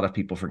that a lot of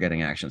people forget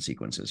in action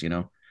sequences, you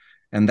know?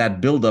 And that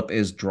buildup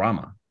is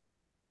drama.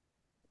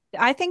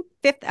 I think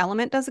Fifth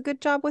Element does a good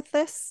job with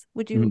this.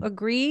 Would you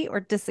agree or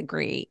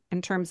disagree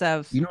in terms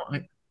of? You know,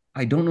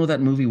 I don't know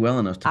that movie well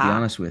enough to be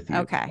honest with you.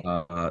 Okay.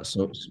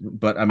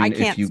 But I I mean, if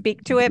can't you,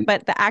 speak to it,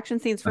 but the action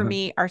scenes for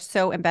me are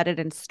so embedded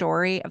in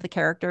story of the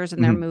characters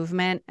and their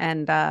movement.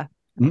 And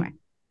anyway,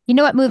 You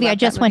know what I movie I love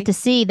that just went movie. to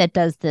see that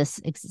does this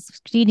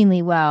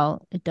exceedingly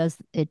well? It does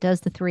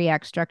the three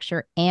act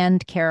structure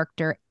and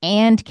character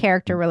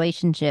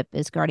relationship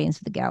is Guardians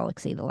of the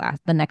Galaxy,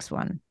 the next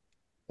one.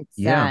 It's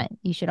yeah,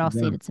 you should all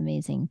see yeah. it. It's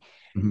amazing.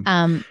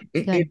 Mhm.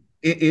 Go ahead.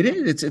 It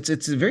is.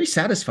 It's very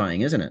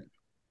satisfying, isn't it?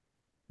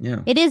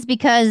 Yeah. It is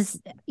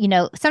because,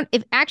 some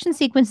if action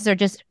sequences are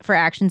just for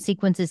action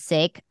sequences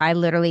sake, I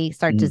literally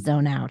start to Mhm.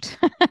 zone out.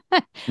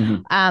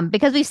 Mhm.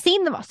 Because we've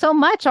seen them so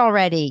much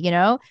already.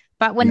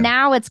 But when Yeah.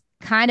 now it's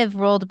kind of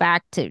rolled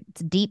back to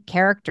deep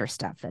character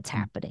stuff that's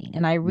happening.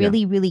 And I Yeah.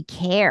 really, really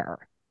care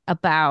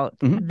about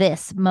Mhm.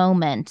 this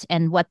moment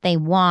and what they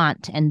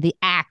want and the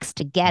acts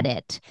to get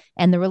it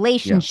and the Yeah.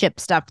 relationship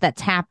stuff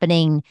that's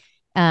happening.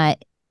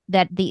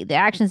 That the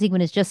action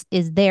sequence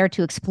is there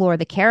to explore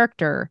the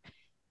character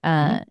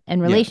Mhm.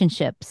 and Yeah.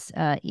 relationships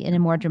in a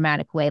more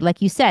dramatic way.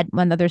 Like you said,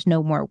 when there's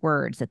no more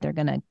words, that they're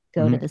going to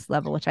go to Mhm. this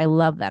level, which I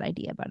love that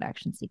idea about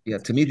action Yeah,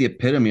 sequences. to me, the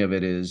epitome of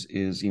it is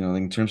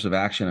in terms of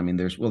action. I mean,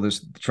 there's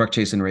the truck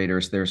chase in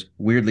Raiders. There's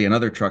weirdly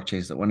another truck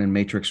chase, that one in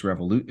Matrix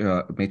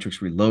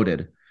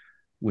Reloaded,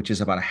 which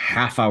is about a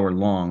half hour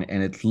long,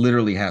 and it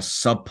literally has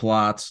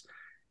subplots.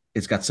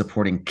 It's got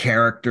supporting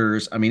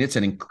characters. I mean,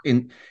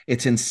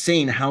 it's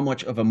insane how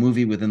much of a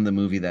movie within the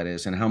movie that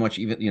is, and how much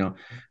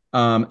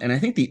and I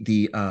think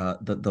the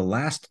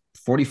last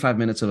 45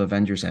 minutes of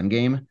Avengers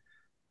Endgame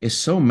is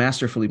so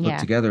masterfully put Yeah.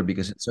 together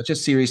because it's such a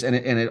series, and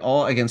it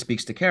all again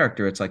speaks to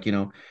character. It's like,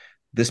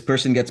 this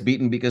person gets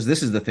beaten because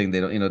this is the thing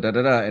they don't, da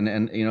da da,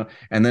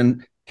 and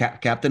then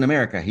Captain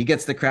America, he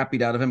gets the crap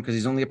beat out of him because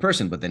he's only a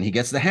person, but then he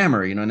gets the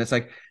hammer, and it's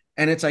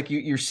like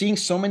you're seeing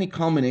so many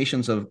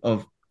culminations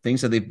of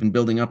things that they've been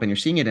building up, and you're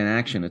seeing it in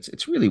action.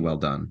 It's really well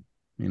done,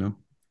 you know.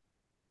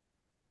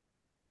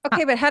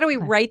 Okay, but how do we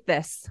write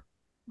this?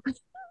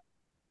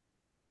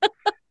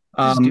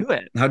 Just do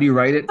it. How do you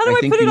write it? How do I I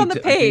put think you it on need the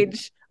to. I think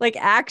page? Like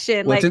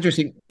action, Well, it's like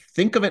interesting.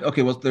 Think of it.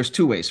 Okay, well, there's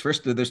two ways.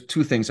 First, there's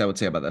two things I would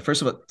say about that.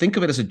 First of all, think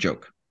of it as a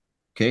joke.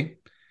 Okay.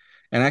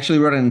 And I actually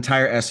wrote an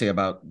entire essay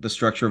about the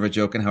structure of a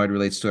joke and how it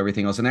relates to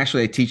everything else. And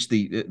actually, I teach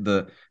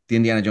the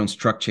Indiana Jones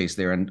truck chase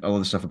there and all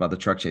of the stuff about the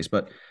truck chase.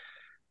 But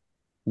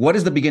what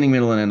is the beginning,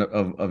 middle, and end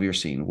of your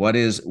scene? What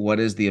is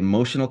the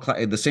emotional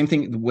the same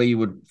thing, the way you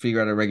would figure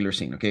out a regular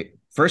scene? Okay.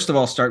 First of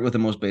all, start with the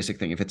most basic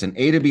thing. If it's an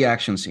A to B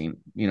action scene,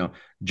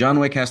 John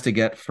Wick has to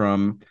get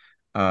from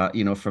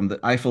the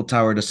Eiffel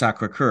Tower to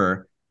Sacre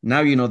Coeur.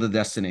 Now you know the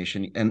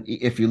destination. And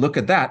if you look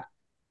at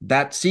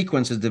that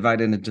sequence is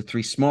divided into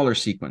three smaller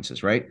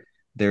sequences, right?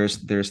 There's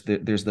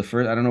the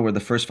first, I don't know where the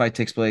first fight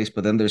takes place,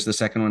 but then there's the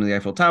second one in the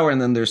Eiffel Tower,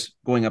 and then there's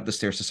going up the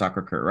stairs to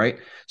Sacre Coeur, right?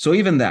 So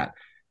even that.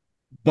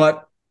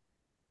 But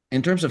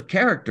in terms of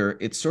character,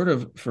 it's sort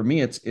of, for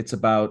me, it's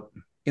about,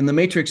 in the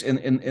Matrix,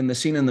 in the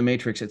scene in the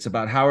Matrix, it's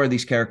about how are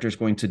these characters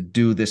going to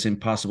do this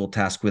impossible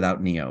task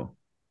without Neo,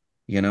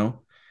 you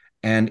know?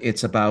 And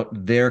it's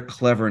about their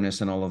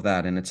cleverness and all of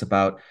that. And it's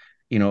about,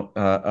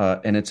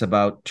 and it's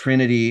about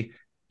Trinity.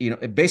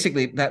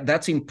 Basically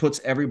that scene puts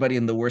everybody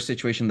in the worst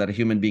situation that a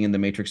human being in the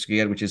Matrix could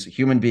get, which is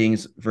human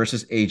beings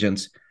versus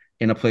agents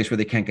in a place where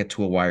they can't get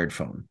to a wired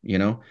phone,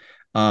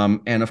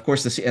 and of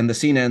course, the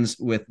scene ends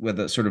with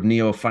a sort of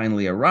Neo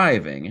finally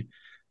arriving,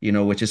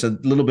 which is a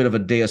little bit of a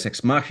Deus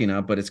ex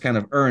machina, but it's kind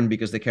of earned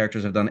because the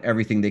characters have done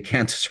everything they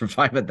can to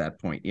survive at that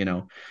point.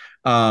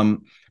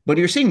 But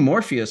you're seeing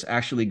Morpheus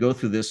actually go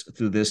through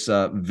this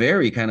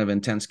very kind of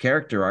intense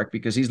character arc,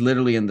 because he's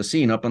literally in the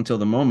scene up until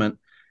the moment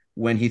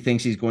when he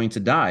thinks he's going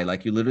to die.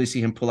 Like, you literally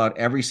see him pull out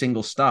every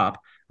single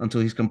stop until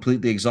he's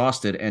completely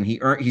exhausted, and he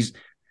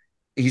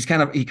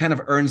kind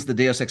of earns the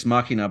Deus ex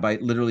machina by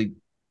literally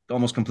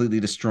almost completely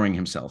destroying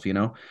himself.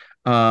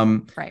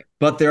 right.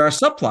 But there are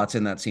subplots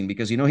in that scene,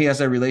 because he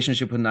has a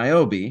relationship with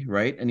Niobe,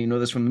 right? And you know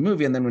this from the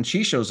movie, and then when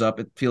she shows up,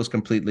 it feels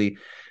completely.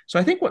 So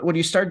I think what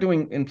you start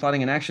doing in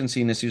plotting an action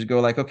scene is you go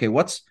like, okay,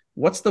 what's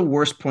the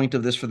worst point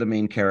of this for the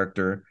main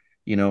character?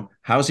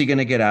 How's he going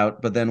to get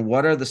out? But then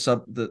what are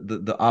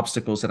the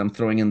obstacles that I'm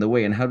throwing in the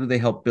way, and how do they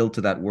help build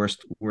to that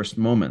worst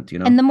moment?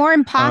 And the more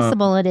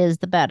impossible it is,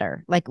 the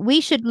better. Like,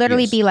 we should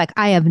literally Yes. be like,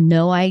 I have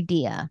no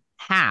idea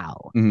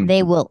how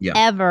they will Yeah.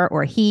 ever,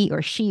 or he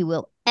or she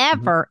will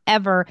ever,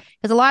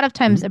 because a lot of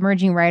times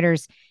emerging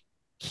writers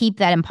keep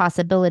that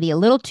impossibility a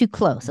little too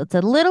close. It's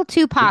a little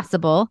too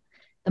possible.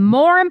 The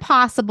more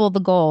impossible the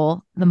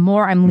goal, the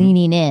more I'm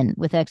leaning in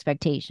with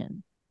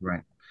expectation.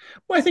 Right.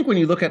 Well, I think when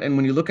you look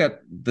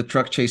at the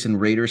truck chase in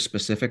Raiders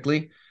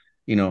specifically,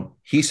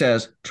 he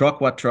says,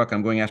 "Truck, what truck?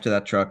 I'm going after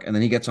that truck." And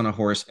then he gets on a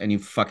horse, and you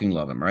fucking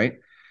love him, right?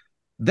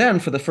 Then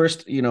for the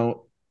first,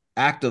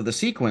 act of the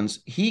sequence,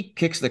 he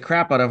kicks the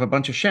crap out of a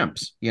bunch of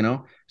shemps.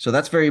 So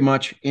that's very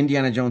much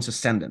Indiana Jones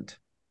ascendant.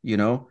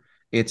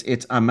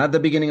 It's I'm at the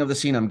beginning of the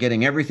scene, I'm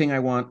getting everything I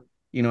want,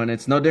 and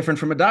it's no different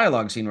from a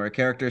dialogue scene where a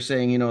character is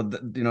saying,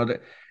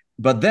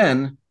 but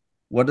then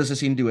what does the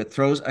scene do? It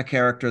throws a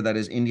character that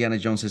is Indiana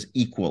Jones's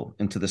equal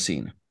into the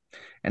scene.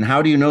 And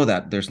how do you know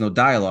that? There's no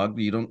dialogue.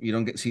 You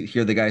don't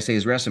hear the guy say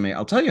his resume.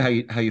 I'll tell you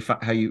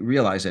how you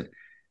realize it.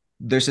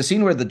 There's a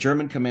scene where the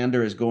German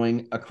commander is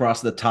going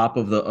across the top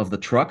of the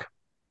truck.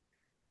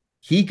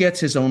 He gets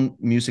his own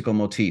musical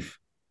motif.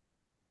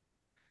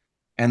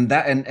 And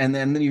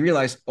then you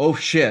realize, oh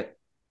shit.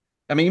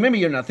 I mean, maybe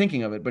you're not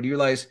thinking of it, but you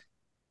realize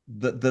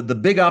the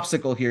big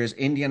obstacle here is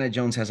Indiana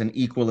Jones has an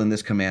equal in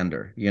this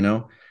commander,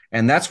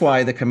 and that's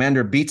why the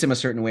commander beats him a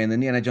certain way, and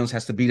Indiana Jones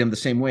has to beat him the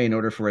same way in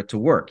order for it to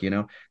work.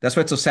 That's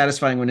why it's so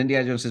satisfying when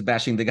Indiana Jones is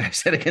bashing the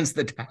guy's head against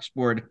the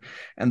dashboard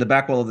and the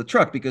back wall of the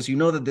truck, because you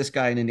know that this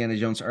guy and Indiana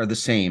Jones are the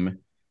same,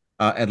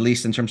 at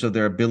least in terms of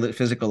their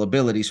physical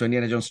ability. So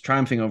Indiana Jones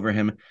triumphing over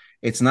him,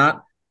 it's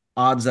not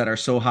odds that are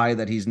so high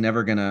that he's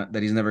never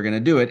gonna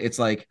do it. It's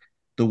like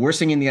the worst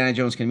thing Indiana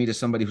Jones can meet is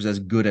somebody who's as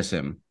good as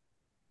him,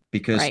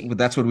 because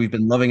that's what we've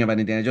been loving about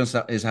Indiana Jones,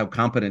 is how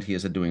competent he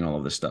is at doing all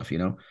of this stuff,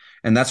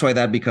 and that's why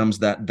that becomes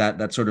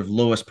that sort of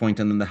lowest point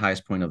and then the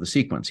highest point of the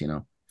sequence.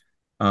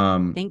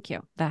 Thank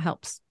you. That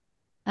helps.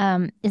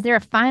 Is there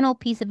a final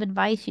piece of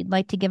advice you'd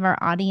like to give our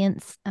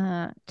audience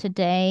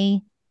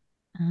today?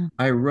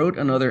 I wrote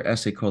another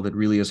essay called "It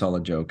Really Is All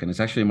a Joke," and it's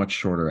actually a much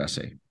shorter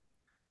essay,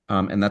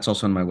 and that's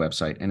also on my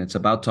website, and it's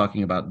about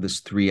talking about this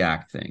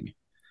 3-act thing.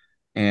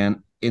 And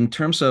in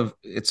terms of,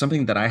 it's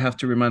something that I have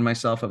to remind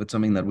myself of. It's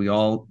something that we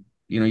all,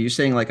 you're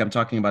saying like I'm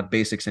talking about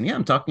basics, and yeah,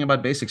 I'm talking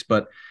about basics,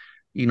 but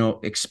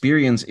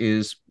experience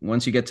is,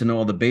 once you get to know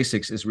all the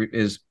basics,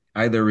 is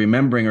either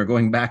remembering or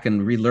going back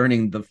and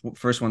relearning the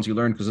first ones you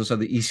learned, because those are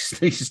the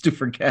easiest to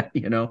forget.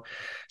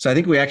 So I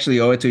think we actually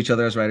owe it to each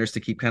other as writers to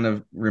keep kind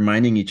of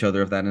reminding each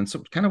other of that, and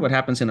so kind of what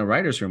happens in a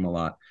writer's room a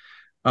lot.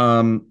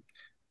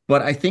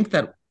 But I think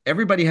that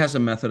everybody has a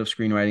method of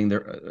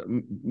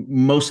screenwriting.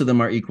 Most of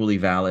them are equally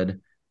valid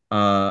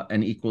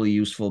and equally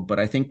useful. But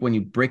I think when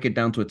you break it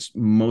down to its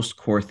most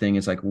core thing,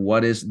 it's like,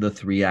 what is the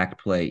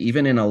 3-act play?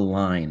 Even in a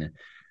line,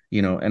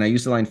 and I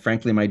use the line,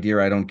 "Frankly, my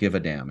dear, I don't give a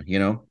damn,"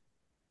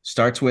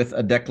 starts with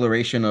a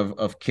declaration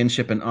of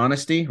kinship and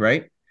honesty,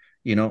 right?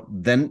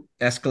 Then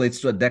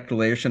escalates to a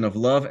declaration of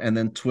love, and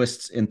then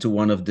twists into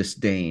one of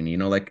disdain,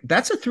 like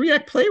that's a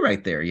 3-act play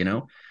right there,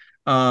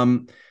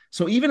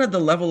 So even at the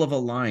level of a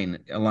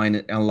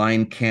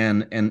line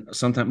can, and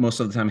sometimes, most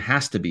of the time,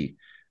 has to be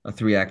a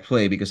 3-act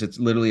play, because it's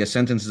literally a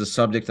sentence is a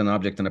subject, an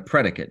object, and a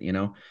predicate.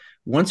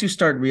 Once you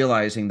start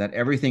realizing that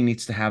everything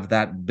needs to have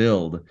that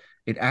build,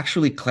 it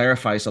actually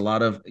clarifies a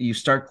lot of, you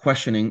start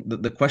questioning,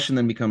 the question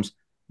then becomes,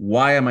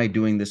 why am I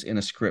doing this in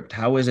a script?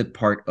 How is it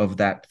part of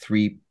that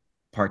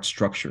 3-part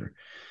structure?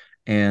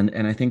 And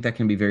I think that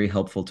can be very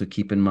helpful to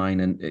keep in mind.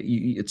 And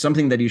it's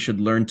something that you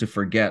should learn to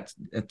forget.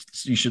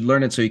 You should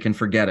learn it so you can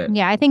forget it.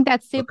 Yeah, I think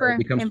that's super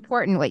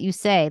important what you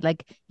say.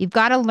 Like, you've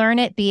got to learn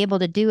it, be able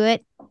to do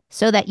it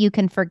so that you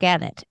can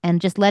forget it,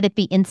 and just let it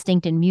be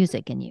instinct and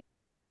music in you.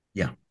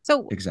 Yeah,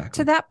 so exactly.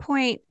 To that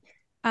point,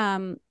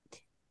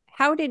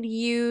 how did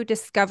you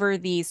discover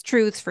these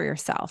truths for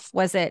yourself?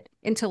 Was it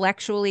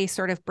intellectually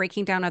sort of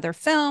breaking down other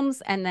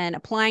films and then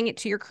applying it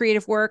to your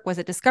creative work? Was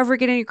it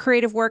discovering it in your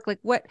creative work? Like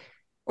what?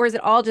 Or is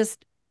it all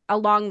just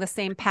along the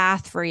same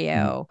path for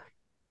you?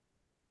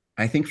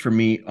 I think for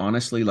me,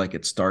 honestly, like,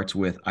 it starts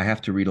with, I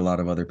have to read a lot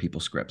of other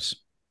people's scripts.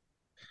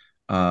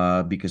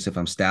 Because if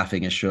I'm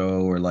staffing a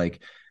show, or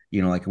like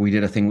we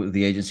did a thing with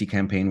the agency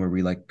campaign where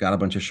we like got a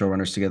bunch of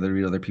showrunners together to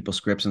read other people's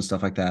scripts and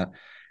stuff like that.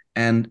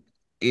 And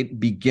it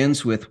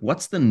begins with,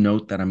 what's the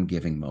note that I'm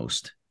giving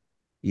most?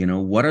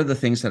 What are the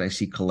things that I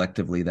see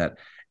collectively that,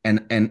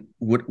 and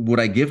would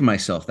I give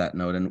myself that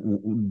note,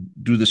 and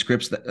do the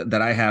scripts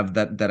that I have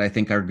that I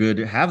think are good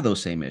have those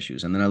same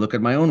issues? And then I look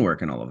at my own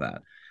work and all of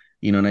that,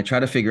 and I try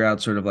to figure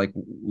out sort of like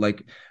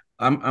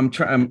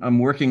I'm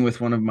working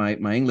with one of my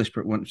English,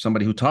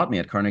 somebody who taught me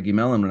at Carnegie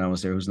Mellon when I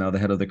was there, who's now the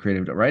head of the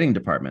creative writing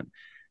department.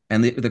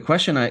 And the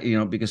question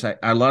because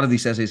a lot of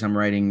these essays I'm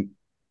writing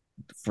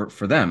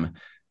for them,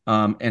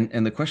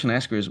 and the question I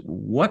ask her is,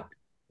 what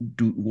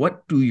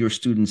do your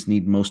students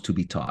need most to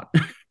be taught?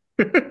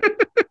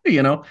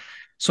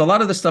 So a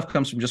lot of the stuff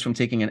comes from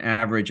taking an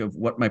average of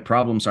what my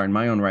problems are in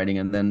my own writing,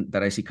 and then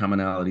that I see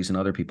commonalities in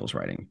other people's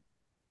writing.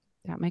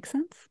 That makes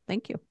sense.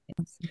 Thank you.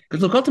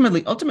 Because look,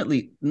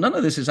 ultimately, none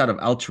of this is out of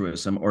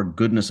altruism or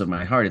goodness of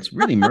my heart. It's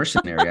really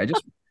mercenary.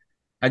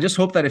 I just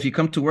hope that if you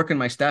come to work in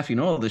my staff, you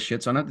know all this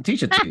shit, so I don't have to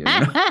teach it to you.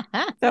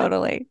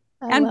 Totally.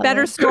 And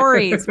better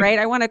stories, right?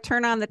 I want to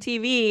turn on the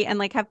TV and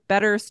like have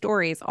better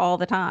stories all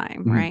the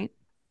time, right?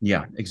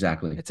 Yeah,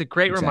 exactly. It's a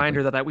great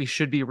reminder that we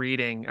should be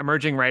reading.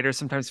 Emerging writers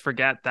sometimes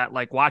forget that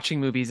like watching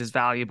movies is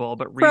valuable,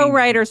 but reading... Pro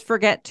writers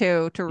forget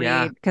to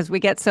read because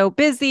we get so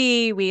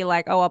busy. We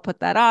like, oh, I'll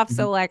put that off.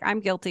 So like, I'm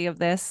guilty of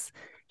this.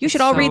 You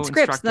should all read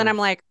scripts. Then I'm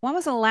like, when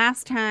was the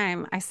last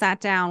time I sat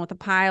down with a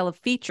pile of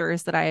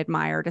features that I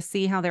admire to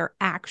see how they're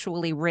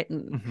actually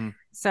written?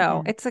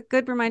 So it's a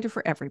good reminder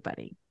for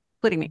everybody,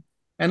 including me.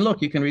 And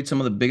look, you can read some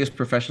of the biggest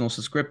professionals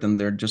to script, and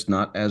they're just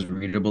not as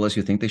readable as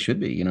you think they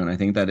should be, And I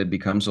think that it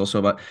becomes also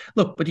about,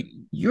 look, but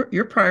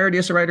your priority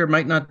as a writer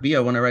might not be, I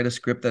want to write a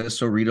script that is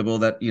so readable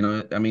that,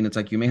 I mean, it's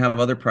like you may have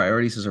other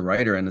priorities as a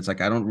writer, and it's like,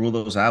 I don't rule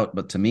those out.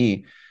 But to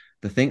me,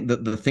 The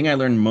thing I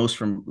learned most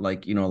from,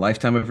 like, a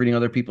lifetime of reading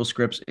other people's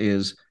scripts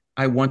is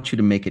I want you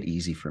to make it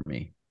easy for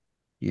me.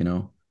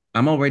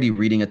 I'm already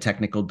reading a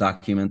technical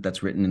document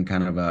that's written in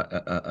kind of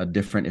a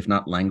different, if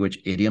not language,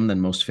 idiom than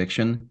most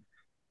fiction.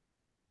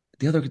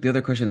 The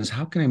other question is,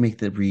 how can I make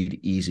the read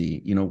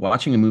easy?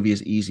 Watching a movie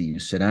is easy. You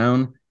sit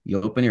down,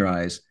 you open your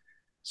eyes.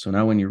 So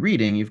now when you're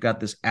reading, you've got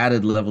this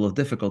added level of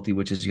difficulty,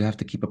 which is you have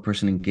to keep a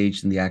person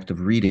engaged in the act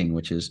of reading,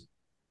 which is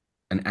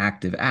an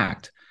active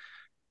act.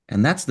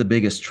 And that's the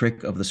biggest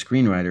trick of the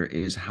screenwriter,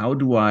 is how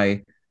do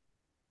I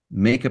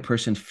make a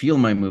person feel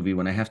my movie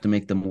when I have to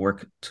make them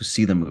work to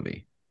see the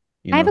movie?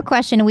 I have a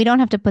question, and we don't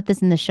have to put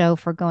this in the show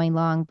for going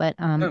long, but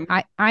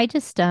I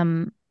just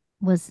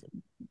was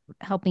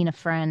helping a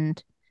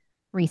friend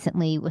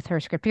recently with her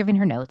script, giving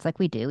her notes like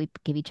we do. We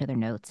give each other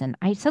notes. And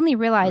I suddenly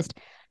realized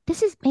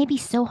this is maybe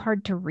so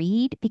hard to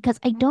read because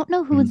I don't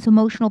know whose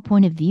emotional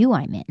point of view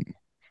I'm in.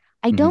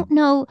 I don't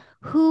know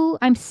who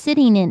I'm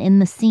sitting in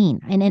the scene.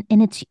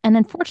 And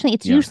unfortunately,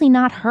 it's usually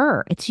not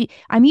her.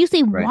 I'm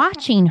usually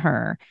watching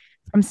her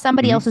from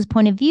somebody else's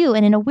point of view.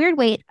 And in a weird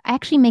way, it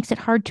actually makes it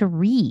hard to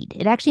read.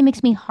 It actually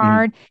makes me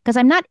hard because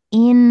I'm not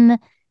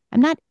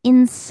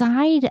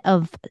inside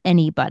of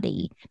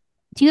anybody.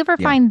 Do you ever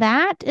find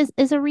that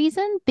is a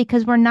reason?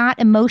 Because we're not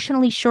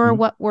emotionally sure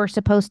what we're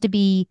supposed to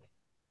be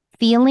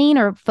feeling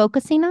or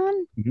focusing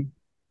on?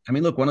 I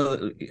mean, look,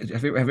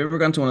 have you ever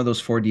gone to one of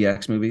those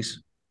 4DX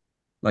movies?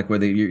 Like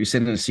where you're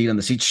sitting in a seat and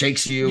the seat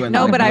shakes you? And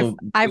no, but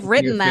I've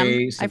written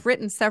them. I've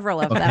written several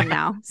of them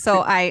now.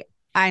 So I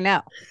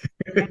know.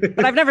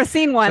 But I've never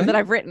seen one that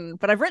I've written,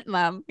 but I've written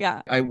them.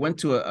 Yeah. I went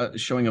to a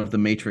showing of The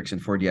Matrix in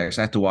 4DX.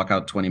 I had to walk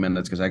out 20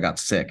 minutes because I got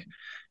sick.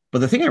 But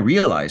the thing I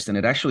realized, and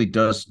it actually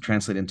does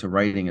translate into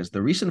writing, is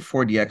the reason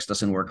 4DX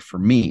doesn't work for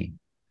me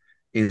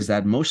is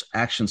that most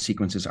action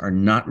sequences are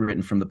not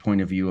written from the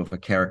point of view of a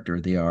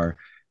character. They are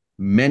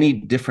many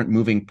different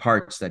moving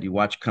parts that you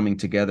watch coming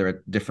together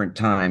at different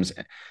times.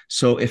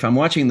 So if I'm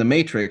watching The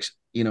Matrix,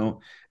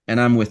 and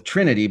I'm with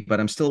Trinity, but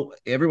I'm still,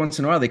 every once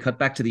in a while, they cut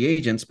back to the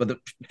agents, but the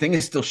thing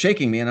is still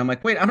shaking me. And I'm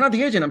like, wait, I'm not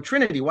the agent. I'm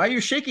Trinity. Why are you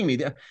shaking me?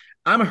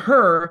 I'm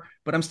her,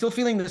 but I'm still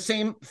feeling the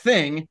same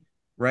thing,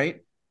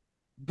 right?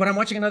 But I'm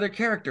watching another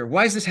character.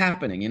 Why is this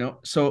happening?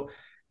 So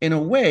in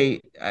a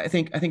way, I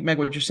think Meg,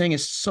 what you're saying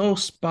is so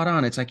spot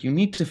on. It's like you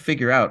need to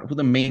figure out who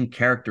the main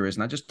character is,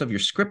 not just of your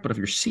script, but of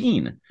your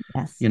scene.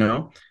 Yes.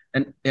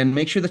 And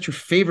make sure that you're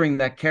favoring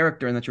that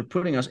character and that you're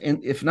putting us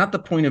in, if not the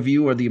point of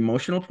view or the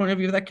emotional point of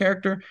view of that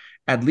character,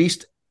 at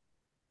least,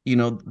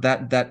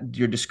 that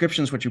your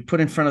descriptions, what you put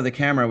in front of the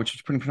camera, which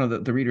is put in front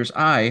of the reader's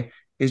eye,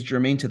 is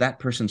germane to that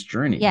person's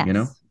journey. Yes.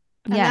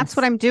 And that's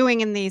what I'm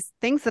doing in these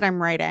things that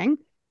I'm writing.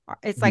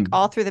 It's like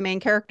all through the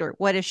main character.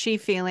 What is she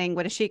feeling?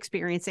 What is she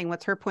experiencing?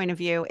 What's her point of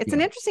view? It's an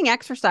interesting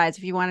exercise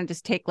if you want to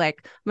just take I'm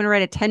going to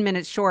write a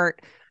 10-minute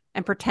short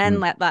and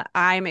pretend that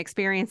I'm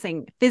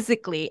experiencing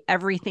physically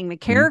everything the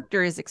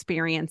character is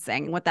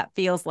experiencing and what that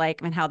feels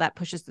like and how that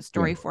pushes the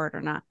story forward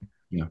or not.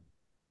 Yeah.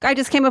 I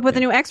just came up with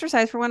a new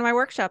exercise for one of my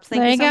workshops.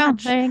 Thank you so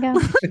much. There you go.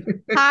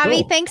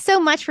 Javi, thanks so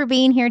much for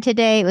being here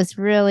today. It was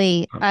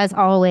really, as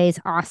always,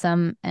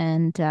 awesome.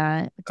 And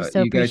just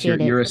so you guys,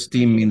 appreciate it. Your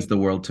esteem means the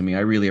world to me. I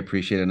really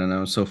appreciate it. And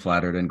I'm so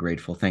flattered and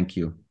grateful. Thank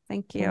you.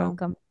 Thank you. You're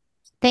welcome.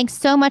 Thanks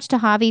so much to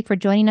Javi for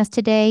joining us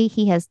today.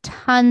 He has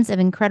tons of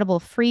incredible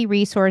free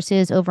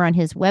resources over on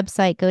his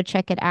website. Go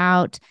check it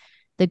out.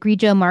 The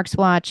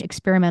Grillo-Marxauch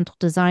Experimental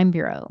Design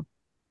Bureau.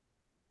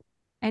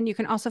 And you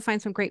can also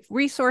find some great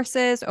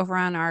resources over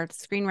on our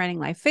Screenwriting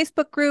Live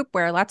Facebook group,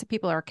 where lots of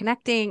people are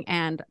connecting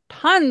and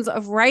tons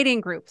of writing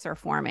groups are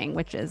forming,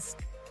 which is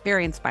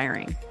very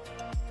inspiring.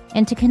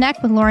 And to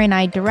connect with Lori and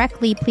I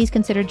directly, please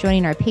consider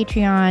joining our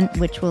Patreon,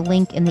 which will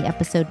link in the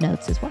episode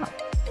notes as well.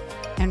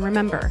 And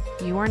remember,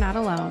 you are not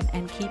alone,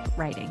 and keep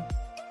writing.